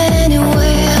be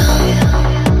anywhere.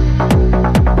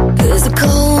 There's a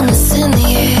coldness in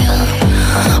the air,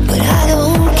 but I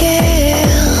don't care.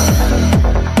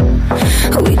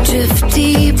 We drift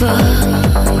deeper,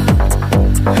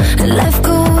 and life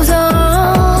goes on.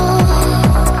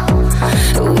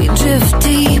 We drift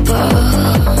deeper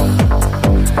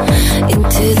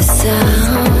into the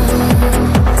sound.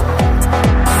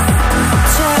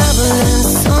 Traveling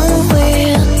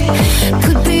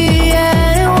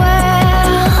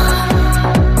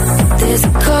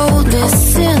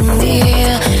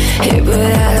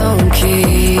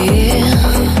key.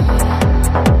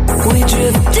 We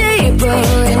drift deeper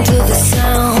into the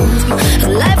sound.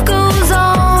 Life goes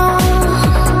on.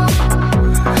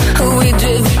 We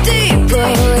drift deeper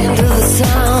into the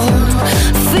sound.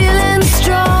 Feeling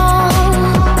strong.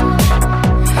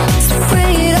 So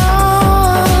bring it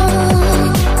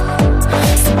on.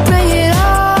 So bring it on.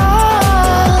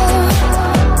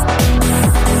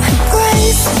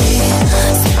 Embrace me,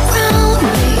 surround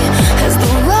me as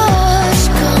the rush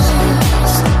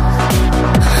comes.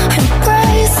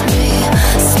 Embrace me,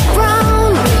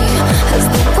 surround me as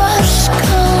the rush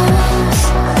comes.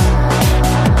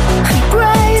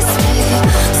 Embrace me,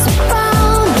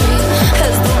 surround me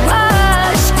as the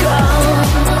rush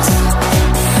comes.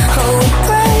 Oh,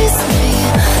 embrace me,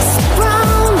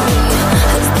 surround me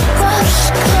as the rush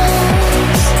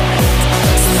comes.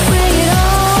 So bring it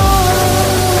on.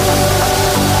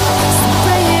 So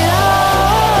bring it on.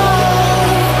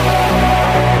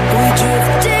 We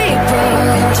drift deeper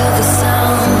into the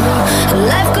sound.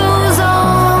 Life goes on.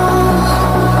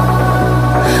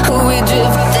 We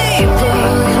drift deeper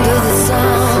into the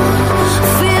sound.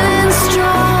 Feeling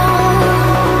strong.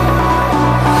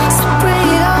 So bring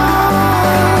it on.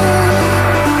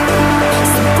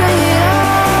 So bring it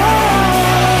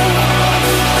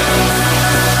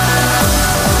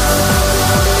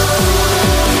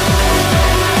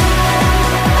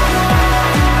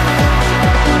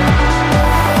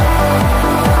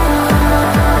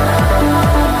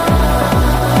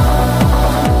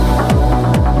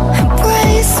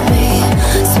Embrace me,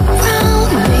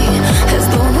 surround me as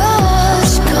the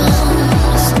rush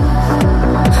comes.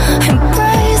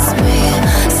 Embrace me,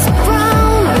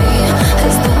 surround me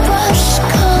as the rush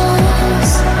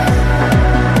comes.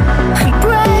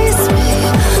 Embrace me,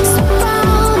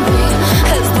 surround me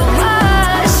as the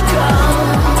rush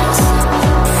comes.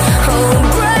 Oh,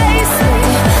 embrace me,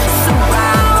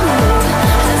 surround me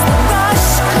as the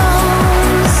rush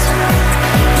comes.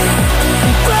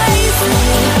 Embrace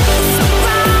me,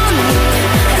 surround me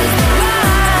as the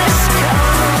rush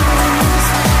comes.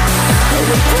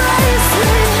 Embrace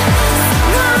me,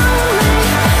 surround me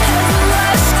as the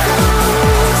rush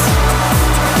comes.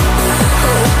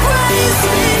 Embrace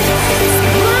me,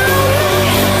 surround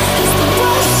me as the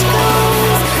rush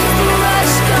comes. The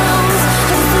rush comes,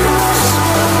 as the rush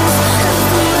comes,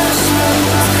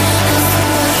 as the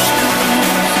rush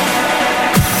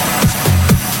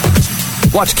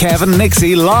comes. Watch Kevin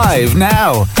Nixxi live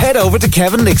now. Head over to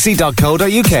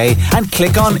kevinnixxi.co.uk and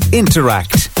click on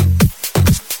Interact.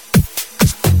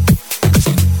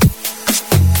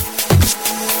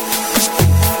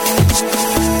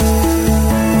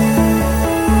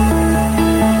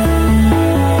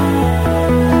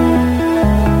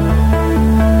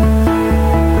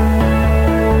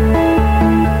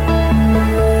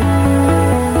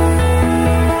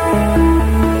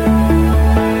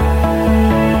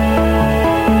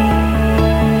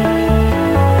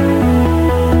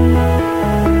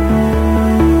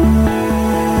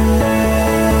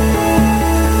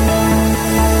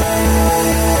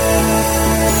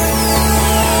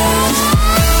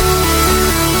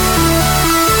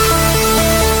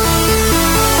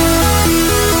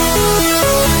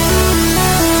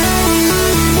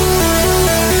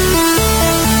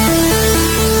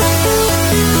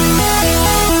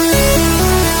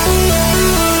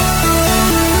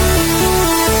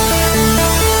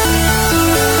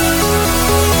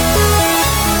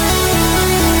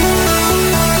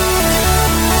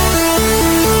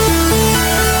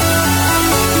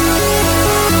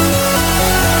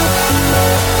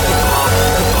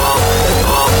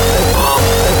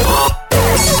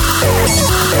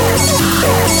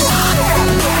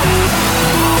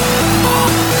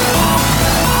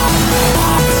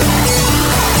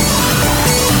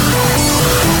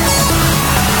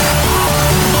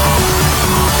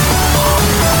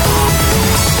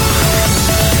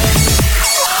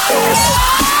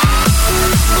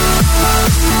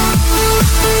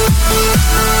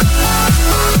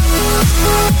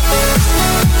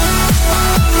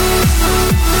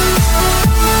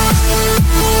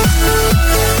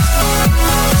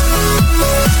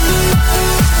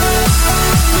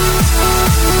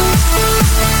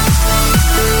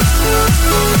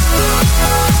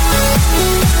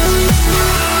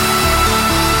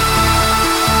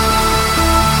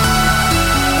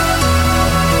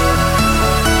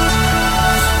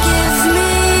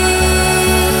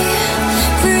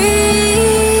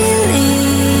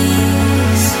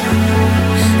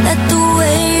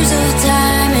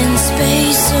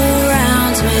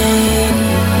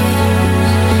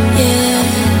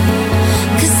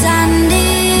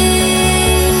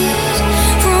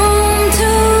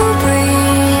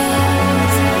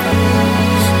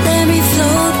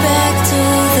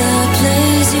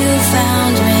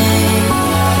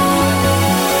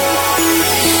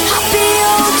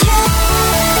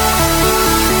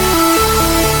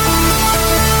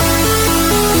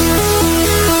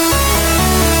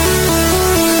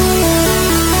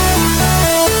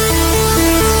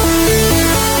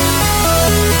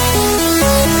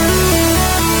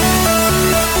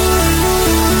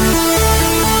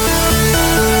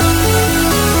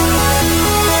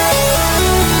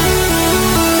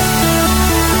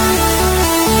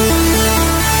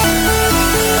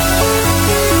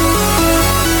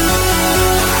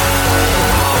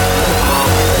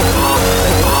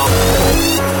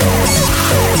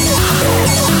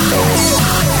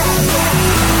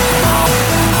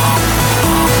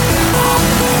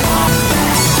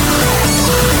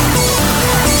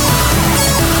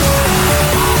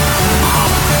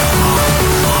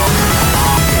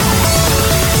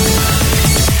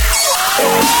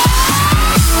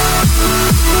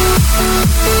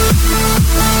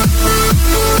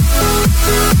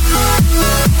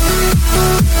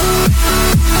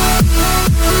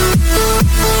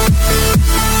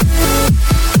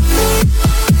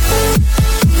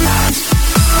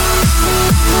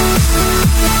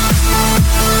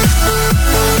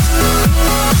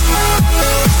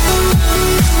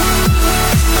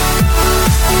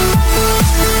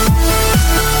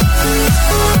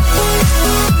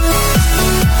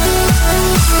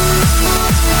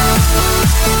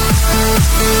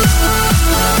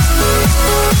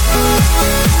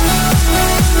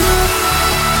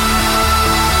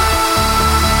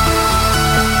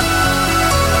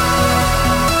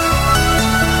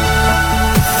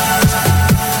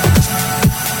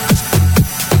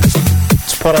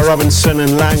 Potter Robinson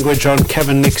and Language on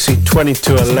Kevin Nixxi 20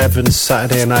 to 11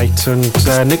 Saturday night. And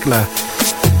Nicola,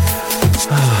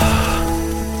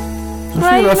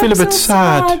 I feel a bit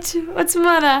sad. What's the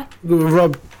matter?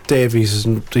 Rob Davies,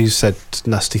 he's said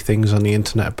nasty things on the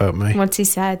internet about me. What's he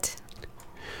said?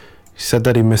 He said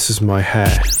that he misses my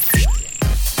hair.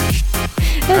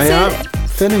 I am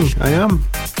thinning. I am.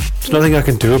 There's nothing I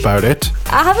can do about it.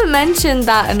 I haven't mentioned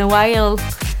that in a while.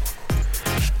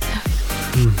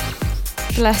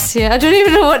 Bless you. I don't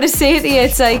even know what to say to you.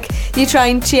 It's like you try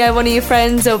and cheer one of your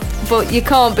friends up, but you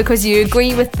can't because you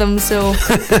agree with them. So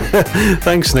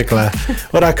thanks, Nicola.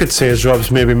 What I could say is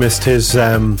Rob's maybe missed his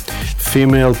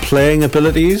female playing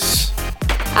abilities.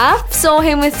 I saw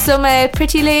him with some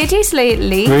pretty ladies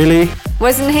lately. Really?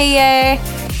 Wasn't he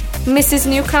Mrs.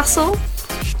 Newcastle?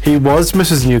 He was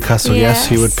Mrs. Newcastle, yes.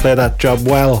 He would play that job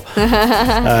well.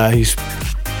 He's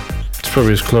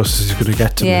probably as close as he's going to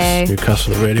get to Miss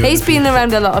Newcastle radio. He's been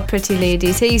around a lot of pretty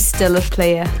ladies. He's still a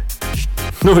player.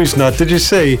 No, he's not. Did you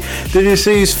see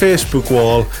his Facebook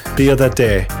wall the other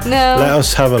day? No. Let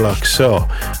us have a look. So,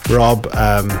 Rob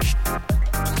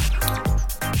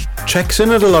checks in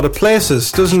at a lot of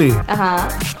places, doesn't he? Oh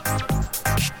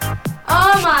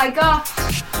my gosh.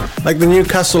 Like the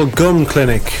Newcastle Gum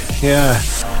Clinic. Yeah,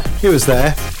 he was there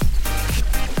a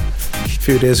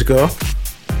few days ago.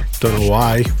 Don't know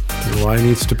why he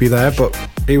needs to be there, but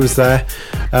he was there.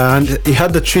 And he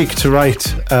had the cheek to write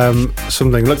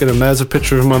something. Look at him, there's a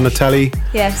picture of him on the telly.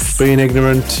 Yes. Being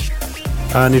ignorant.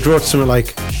 And he wrote something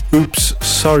like, "Oops,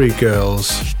 sorry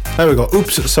girls." There we go,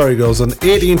 "Oops, sorry girls." On the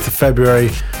 18th of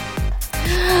February,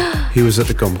 he was at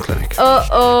the Gum Clinic.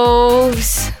 Uh-oh.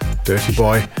 Dirty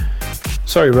boy.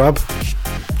 Sorry, Rob.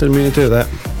 Didn't mean to do that.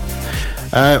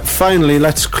 Finally,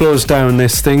 let's close down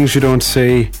this things you don't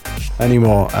see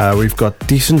anymore. We've got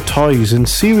decent toys in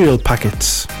cereal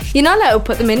packets. You're not allowed to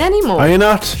put them in anymore. Are you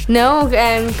not? No,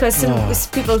 because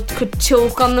people could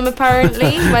choke on them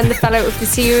apparently when they fell out of the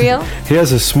cereal.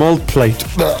 Here's a small plate.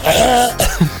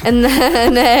 And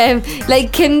then,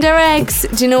 like Kinder eggs,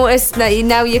 do you notice that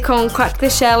now you can't crack the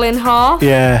shell in half?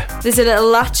 Yeah. There's a little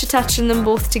latch attaching them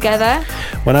both together.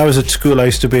 When I was at school, I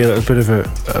used to be a little bit of a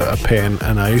pain,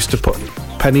 and I used to put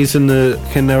pennies in the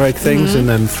Kinder egg things and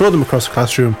then throw them across the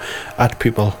classroom at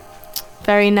people.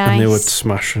 Very nice. And they would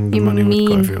smash and the money would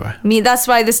go everywhere. That's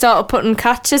why they started putting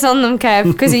catches on them,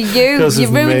 Kev, because of you. You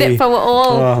ruined it for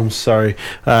all. Oh, I'm sorry.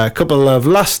 A couple of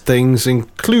last things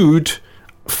include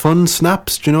fun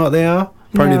snaps. Do you know what they are?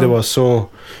 Apparently they were so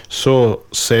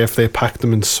safe. They packed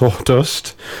them in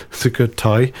sawdust. It's a good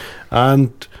toy.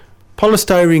 And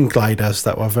polystyrene gliders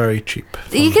that were very cheap.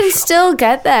 You can still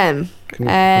get them.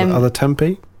 Are they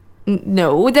 10p?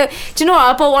 No. Do you know what?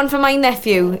 I bought one for my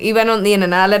nephew. He went on the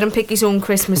internet. I let him pick his own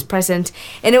Christmas present.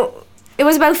 And it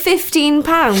was about £15.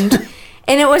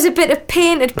 And it was a bit of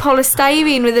painted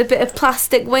polystyrene with a bit of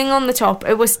plastic wing on the top.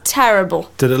 It was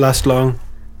terrible. Did it last long?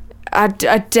 I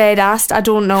dead asked. I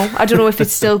don't know. I don't know if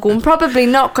it's still going. Probably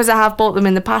not, because I have bought them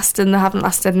in the past and they haven't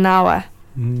lasted an hour.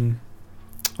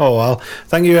 Oh well.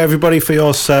 Thank you everybody for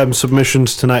your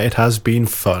submissions tonight. It has been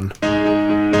fun.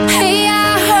 Hey,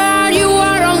 I heard you were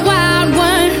a wild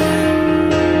one.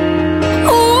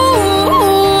 Ooh,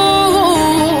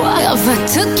 if I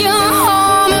took you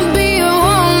home and be your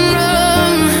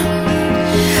woman,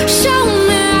 show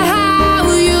me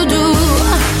how you do.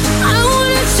 I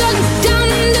wanna shut down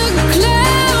the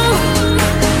club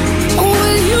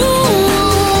with you.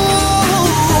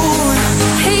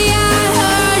 Hey, I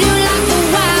heard you like the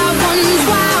wild ones,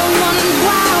 wild ones,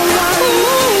 wild ones.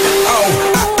 Oh,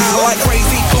 I like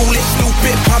crazy, foolish,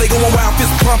 stupid, party going wild,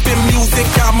 fist pumping music.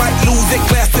 I might lose it,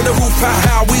 glass to the roof,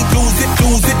 how we lose it,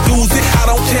 lose it, lose it. I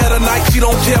don't care tonight, she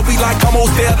don't care, we like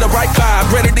almost there, the right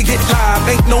vibe, ready to get live,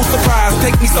 ain't no surprise,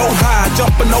 take me so high,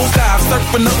 jumping those dives,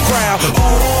 surfing the crowd.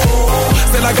 Oh,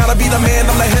 said I gotta be the man,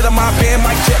 I'm the head of my band,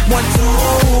 mic check 1,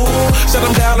 2. Shut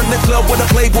them down in the club where the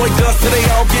Playboy does, so they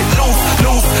all get loose,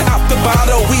 loose, out the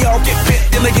bottle, we all get fit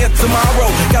in again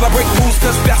tomorrow. Gotta break rules,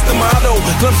 cause that's the motto.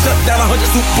 Club shut down 100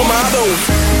 supermodels.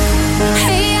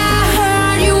 Hey, I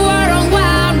heard you were a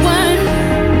wild one.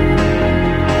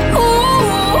 Ooh,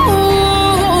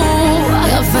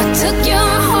 if I took you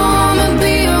home and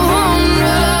be your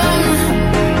woman,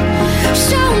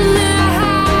 show me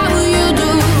how you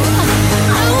do.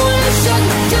 I wanna shut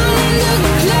down the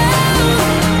club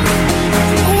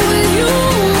with you.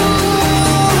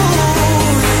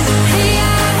 Hey, I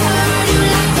heard you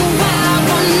like the wild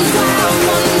ones, wild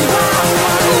ones, wild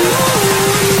ones.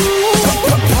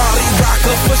 Party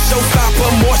rocker for show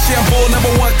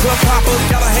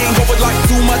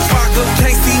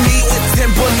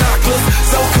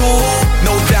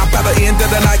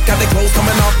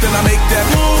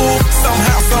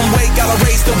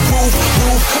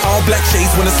all black shades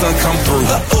when the sun come through.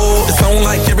 It's on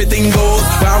like everything goes.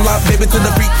 Wild out, baby, to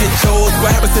the freak it shows.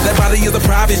 What happens to that body is a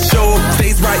private show.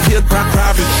 Stays right here,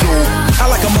 private show. I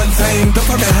like a mundane, don't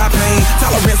fucking high pain.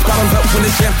 Tolerance bottoms up when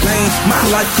it's champagne. My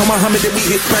life, come Muhammad, then we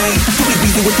hit Spain. Too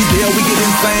easy with the deal, we get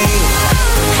insane.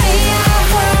 Hey, I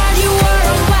heard you were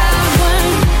a wild one.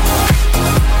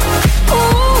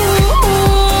 Ooh.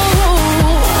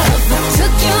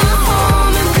 Took you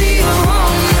home and be a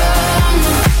home.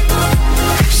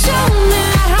 Show me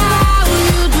how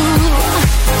you do.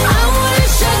 I wanna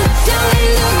shut down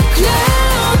the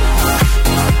club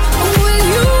with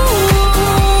you.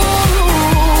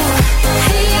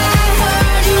 Hey, I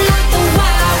heard you like the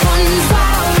wild ones,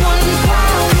 wild ones,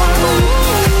 wild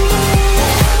ones.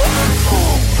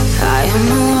 I am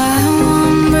the wild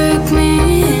one, break me,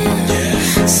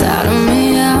 saddle me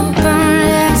up and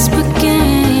let's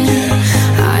begin.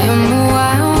 I am the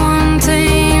wild one,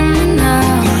 tame me now.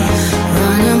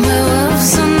 Running with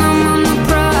wolves and I'm on the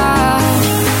prowl.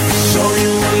 Show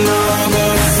you another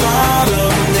side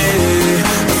of me,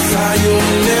 a side you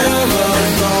never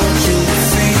thought you'd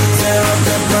see. Tear up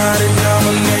that body,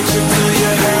 dominate you till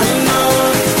you have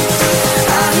enough.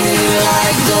 I hear you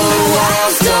like the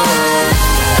wild star.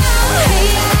 Hey,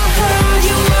 I heard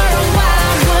you were a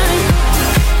wild one.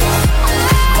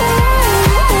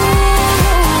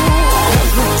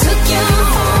 Took you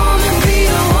home and be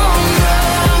a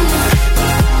home.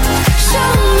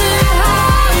 Show me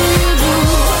how you do.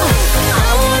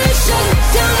 I wanna shut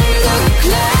down the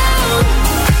club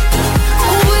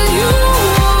with you.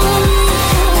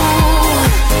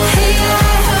 Hey, I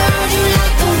heard you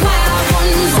like the wild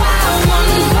ones, wild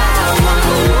ones, wild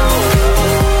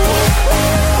ones.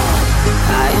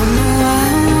 I am the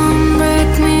wild one,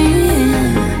 break me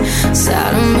in,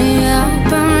 saddle me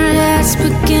up and let's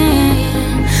begin.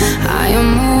 I am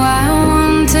the wild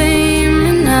one, tame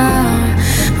me now.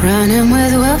 Running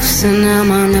with wolves and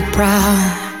I'm on the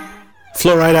prowl.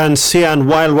 Fluoride and Cyan,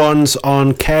 Wild Ones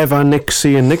on Kev and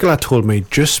Nixxi. And Nicola told me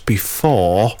just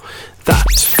before that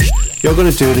you're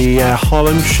going to do the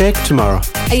Harlem Shake tomorrow.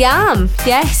 I am,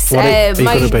 yes. What are you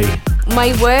going to be?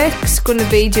 My work's going to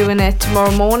be doing it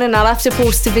tomorrow morning. I'll have to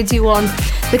post a video on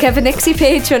the Kevin Nixxi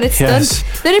page when it's Yes.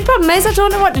 done. The only problem is I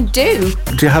don't know what to do.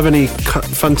 Do you have any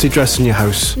fancy dress in your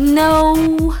house? No.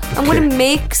 I'm Okay. going to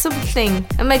make something.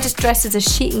 I might just dress as a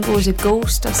sheet and go as a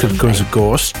ghost or Could something. go as a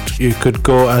ghost. You could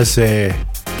go as a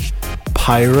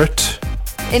pirate.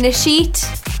 In a sheet.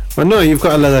 Well, no, you've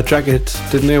got a leather jacket.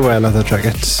 Didn't they wear leather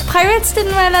jackets? Pirates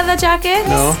didn't wear leather jackets.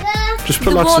 No. Just put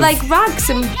They lots wore of... like rags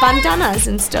and bandanas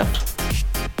and stuff.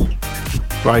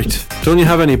 Right. Don't you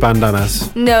have any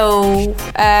bandanas? No.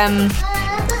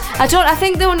 I don't. I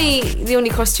think the only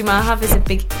costume I have is a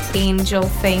big angel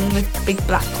thing with big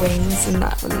black wings, and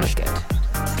that wouldn't look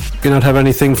good. You not have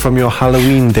anything from your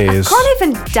Halloween days? I can't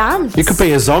even dance. You could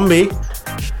be a zombie.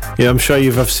 Yeah, I'm sure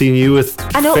I've seen you with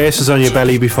I know. faces on your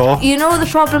belly before. You know the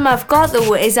problem I've got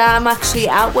though is I'm actually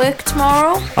at work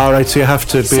tomorrow. Alright, so you have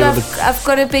to be So able to... I've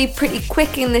got to be pretty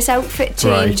quick in this outfit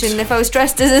change, Right. and if I was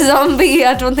dressed as a zombie,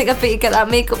 I don't think I'd be able to get that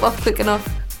makeup off quick enough.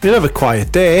 You'll have a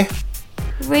quiet day.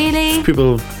 Really?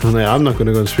 People, I'm not going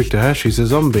to go and speak to her. She's a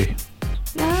zombie.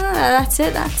 That's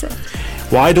it.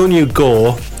 Why don't you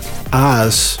go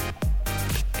as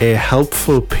a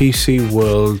helpful PC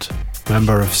World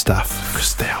member of staff?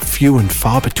 Because they are few and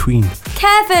far between.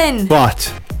 Kevin!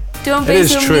 But Don't be it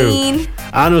is so true. mean.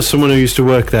 I know someone who used to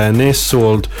work there, and they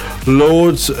sold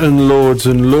loads and loads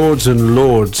and loads and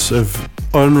loads of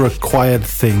unrequired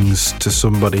things to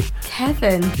somebody.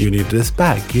 Kevin. You need this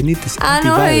bag. You need this. I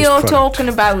know who antivirus you're product. talking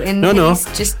about, and No. he's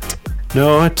just.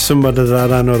 No, it's somebody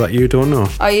that I know that you don't know.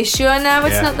 Are you sure now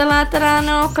it's Yeah. not the lad that I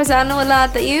know? Because I know a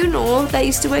lad that you know that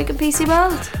used to work at PC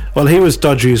World. Well, he was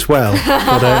dodgy as well,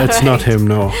 but it's not him.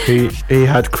 No, he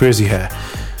had crazy hair.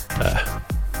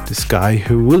 This guy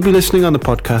who will be listening on the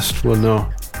podcast will know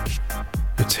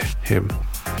it's him.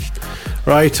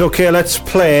 Right, okay, let's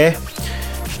play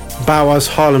Bauer's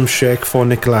Harlem Shake for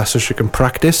Nicola so she can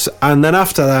practice, and then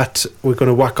after that we're going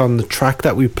to whack on the track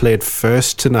that we played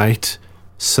first tonight,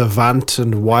 Savant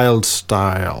and Wild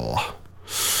Style.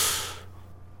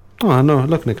 Oh no,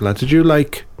 look, Nicola, did you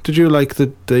like the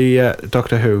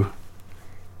Doctor Who?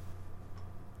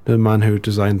 The man who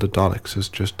designed the Daleks has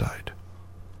just died.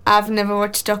 I've never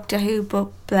watched Doctor Who, but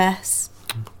bless.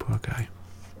 Poor guy.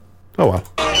 Oh well.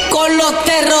 Con los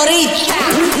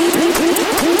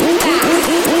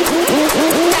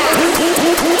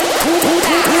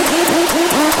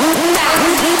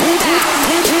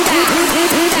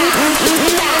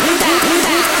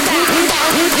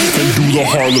And do the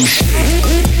Harlem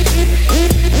Shake.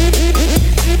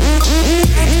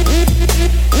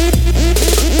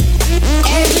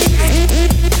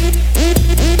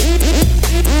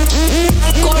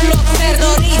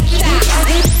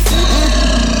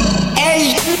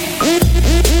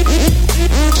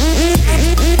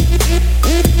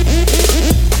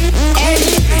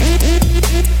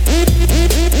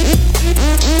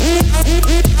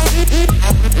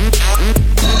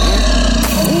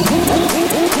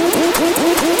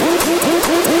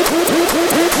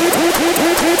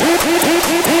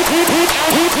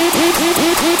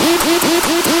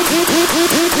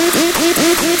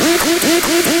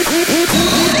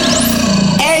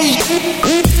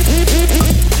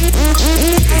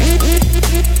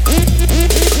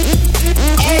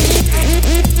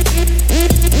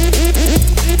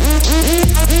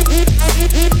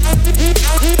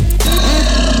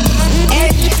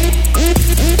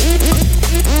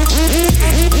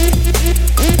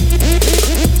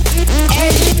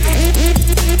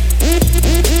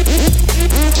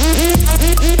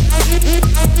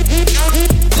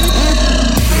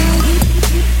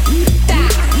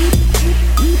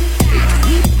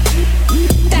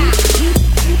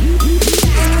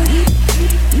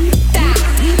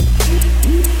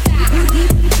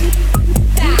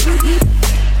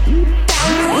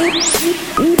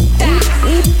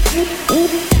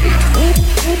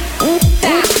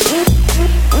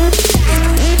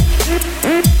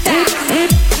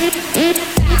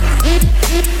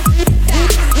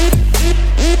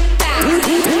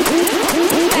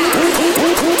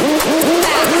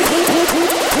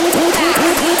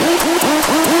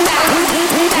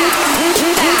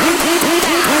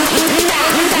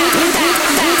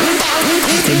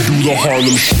 The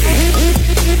Harlem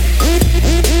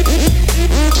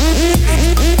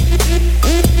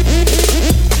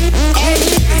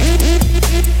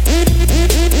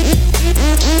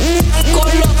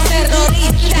con los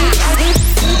terroristas.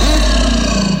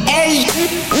 Ey.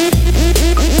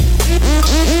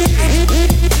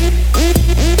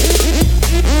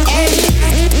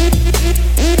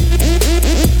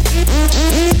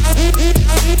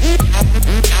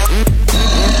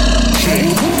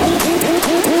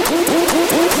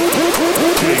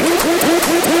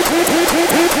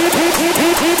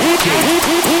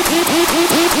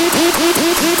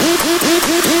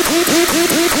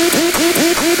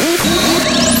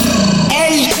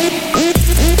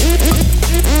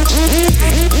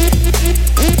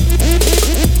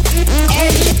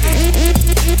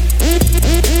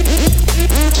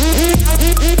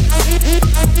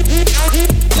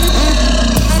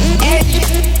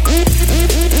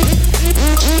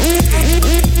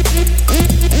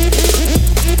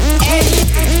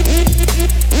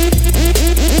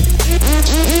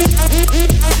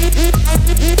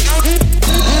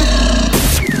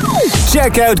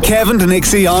 Check out Kevin and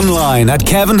Nixxi online at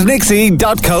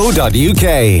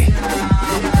kevinandnixxi.co.uk.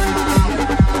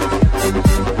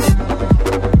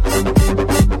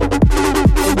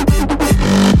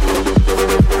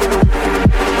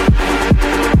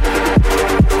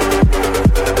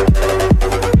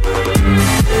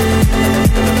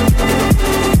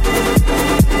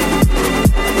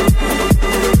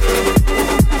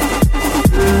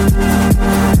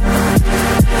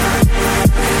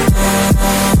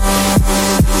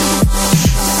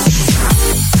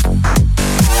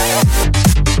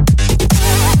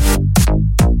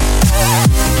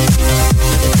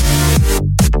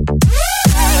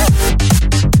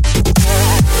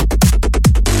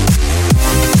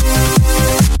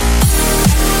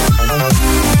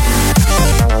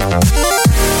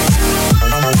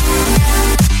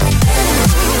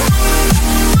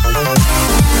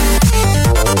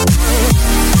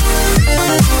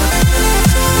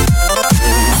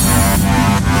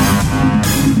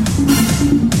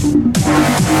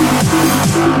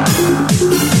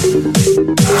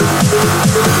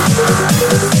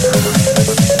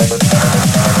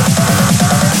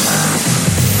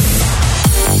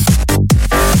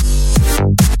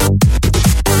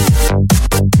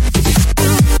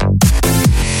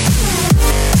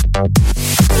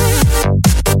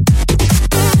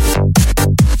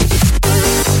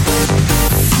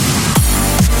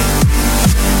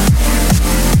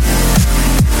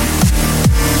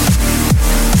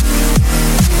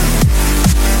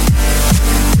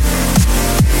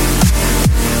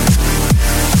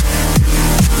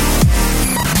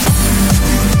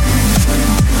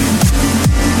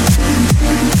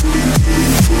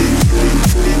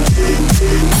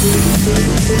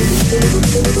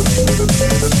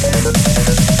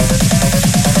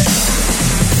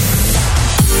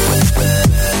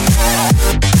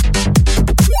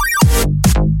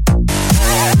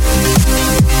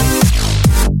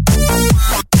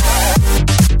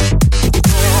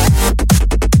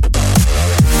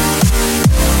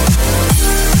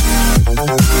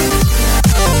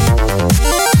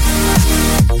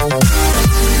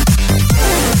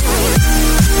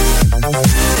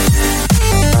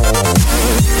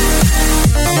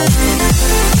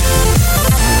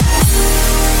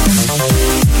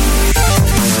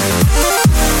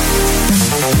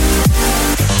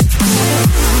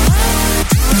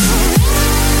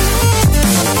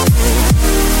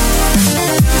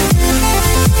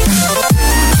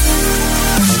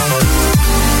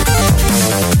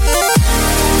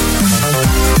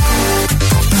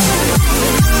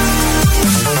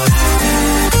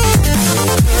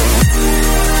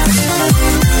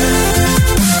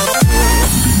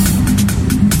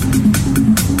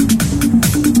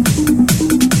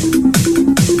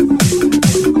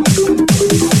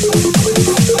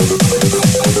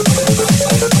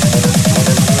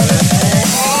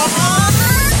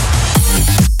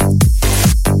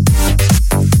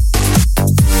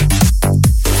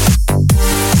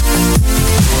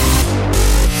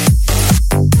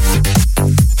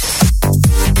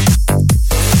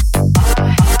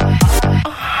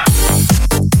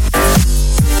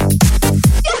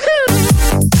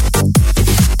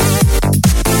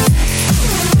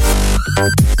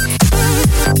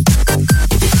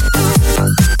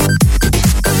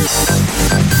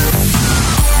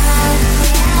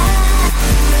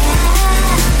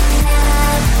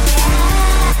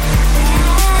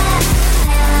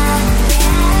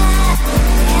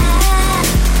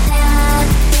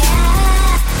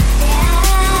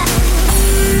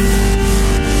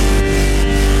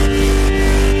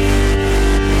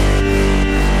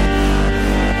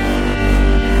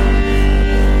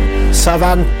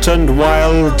 Savant and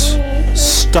Wild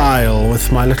Style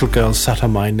with my little girl sat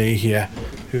on my knee here,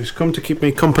 who's come to keep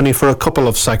me company for a couple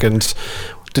of seconds.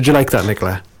 Did you like that,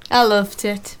 Nicola? I loved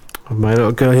it. My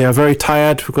little girl here, very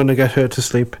tired. We're going to get her to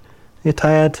sleep. You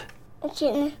tired? She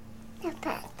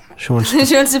wants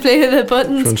to play with the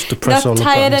buttons. She wants to press all the buttons.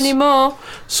 Not tired anymore.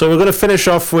 So we're going to finish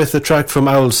off with a track from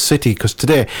Owl City, because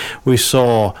today we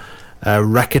saw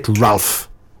Wreck-It Ralph,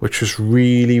 which was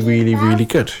really, really, really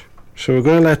good. So we're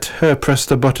going to let her press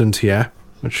the buttons here,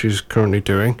 which she's currently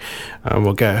doing, and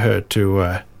we'll get her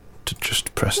to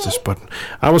just press this button.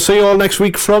 I will see you all next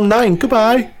week from 9.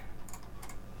 Goodbye.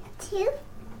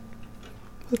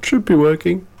 That should be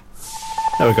working.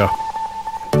 There we go.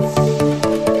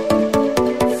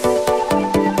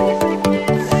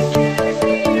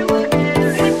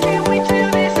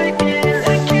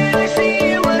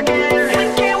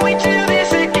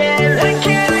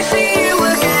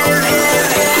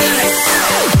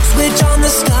 Switch on the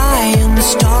sky and the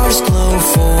stars glow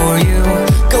for you.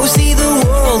 Go see the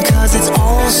world, 'cause it's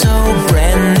all so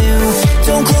brand new.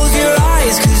 Don't close your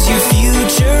eyes, 'cause your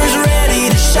future's ready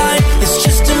to shine. It's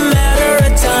just a matter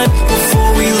of time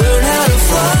before we learn how to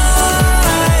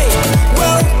fly.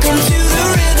 Welcome to the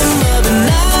rhythm of the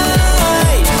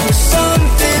night. There's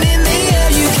something in the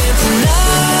air you can't deny.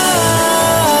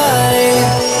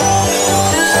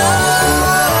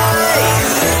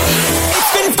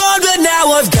 It's been fun, but now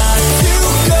I've got to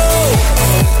go.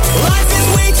 Life is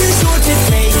way too short to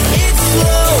take it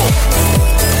slow.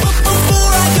 But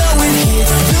before I go and hit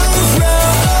the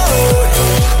road,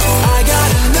 I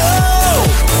gotta know.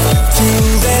 Till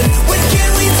then, when can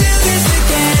we do this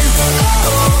again?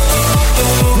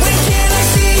 When can I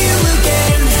see you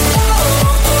again?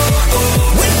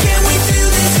 When can we do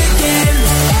this again?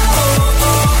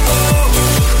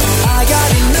 I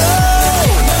gotta know.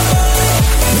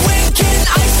 When can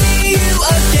I see you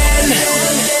again?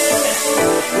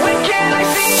 When can I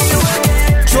see you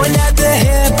again? Join at the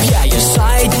hip, yeah, your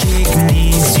sidekick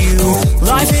needs you.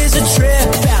 Life is a trip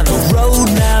and the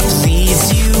roadmap leads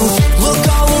you. Look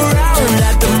all around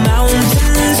at the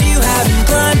mountains you haven't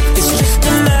climbed. It's just a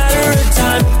matter of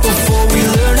time before we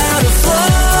learn how to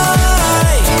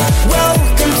fly.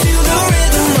 Welcome to the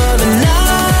rhythm of the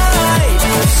night.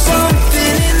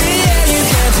 Something in the air you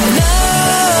can't deny.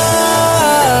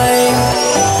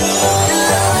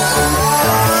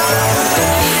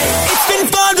 It's been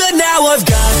fun, but now I've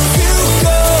got to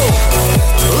go.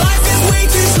 Life is way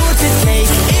too short to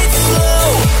take it slow.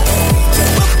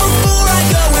 But before I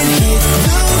go and hit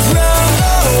the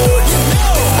road,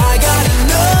 I gotta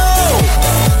know.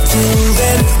 Till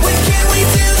then, when can we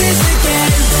do this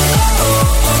again?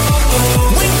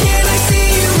 When can I see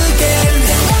you again?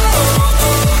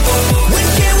 When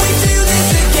can we do this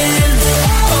again?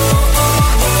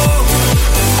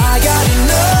 I gotta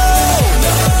know.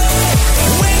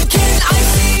 When can I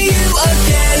see you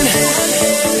again?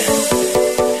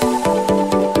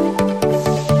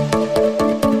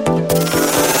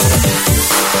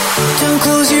 Don't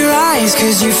close your eyes,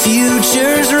 'cause your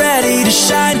future's ready to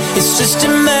shine. It's just a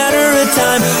matter of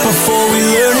time before we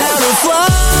learn how to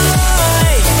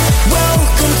fly.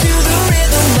 Welcome to the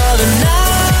rhythm of the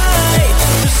night.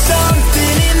 There's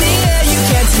something in the air you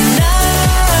can't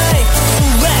deny. So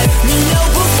let me know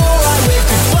before I wave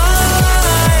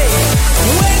goodbye.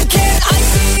 When can I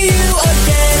see you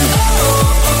again?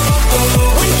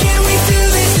 When can we do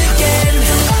this again?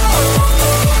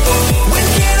 When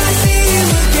can I see you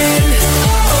again?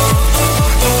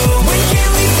 When can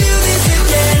we do this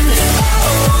again?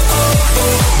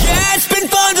 Yeah, it's been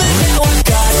fun, but now I've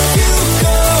got to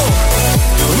go.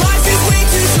 Life is way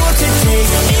too short to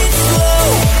take it slow.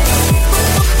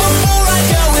 Before I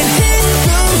go and hit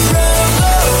the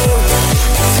road,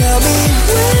 tell me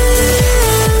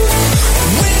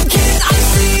when can I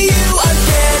see you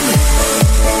again?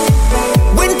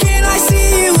 When can I see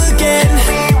you again?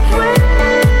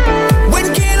 When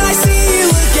can I see you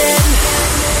again?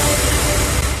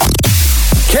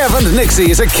 Kevin and Nixxi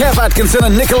is a Kev Atkinson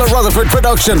and Nicola Rutherford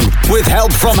production with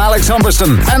help from Alex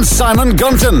Humberston and Simon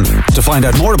Gunton. To find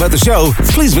out more about the show,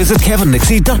 please visit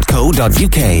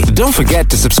kevinnixxi.co.uk. Don't forget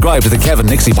to subscribe to the Kevin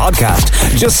Nixxi podcast.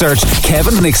 Just search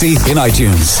Kevin Nixxi in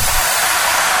iTunes.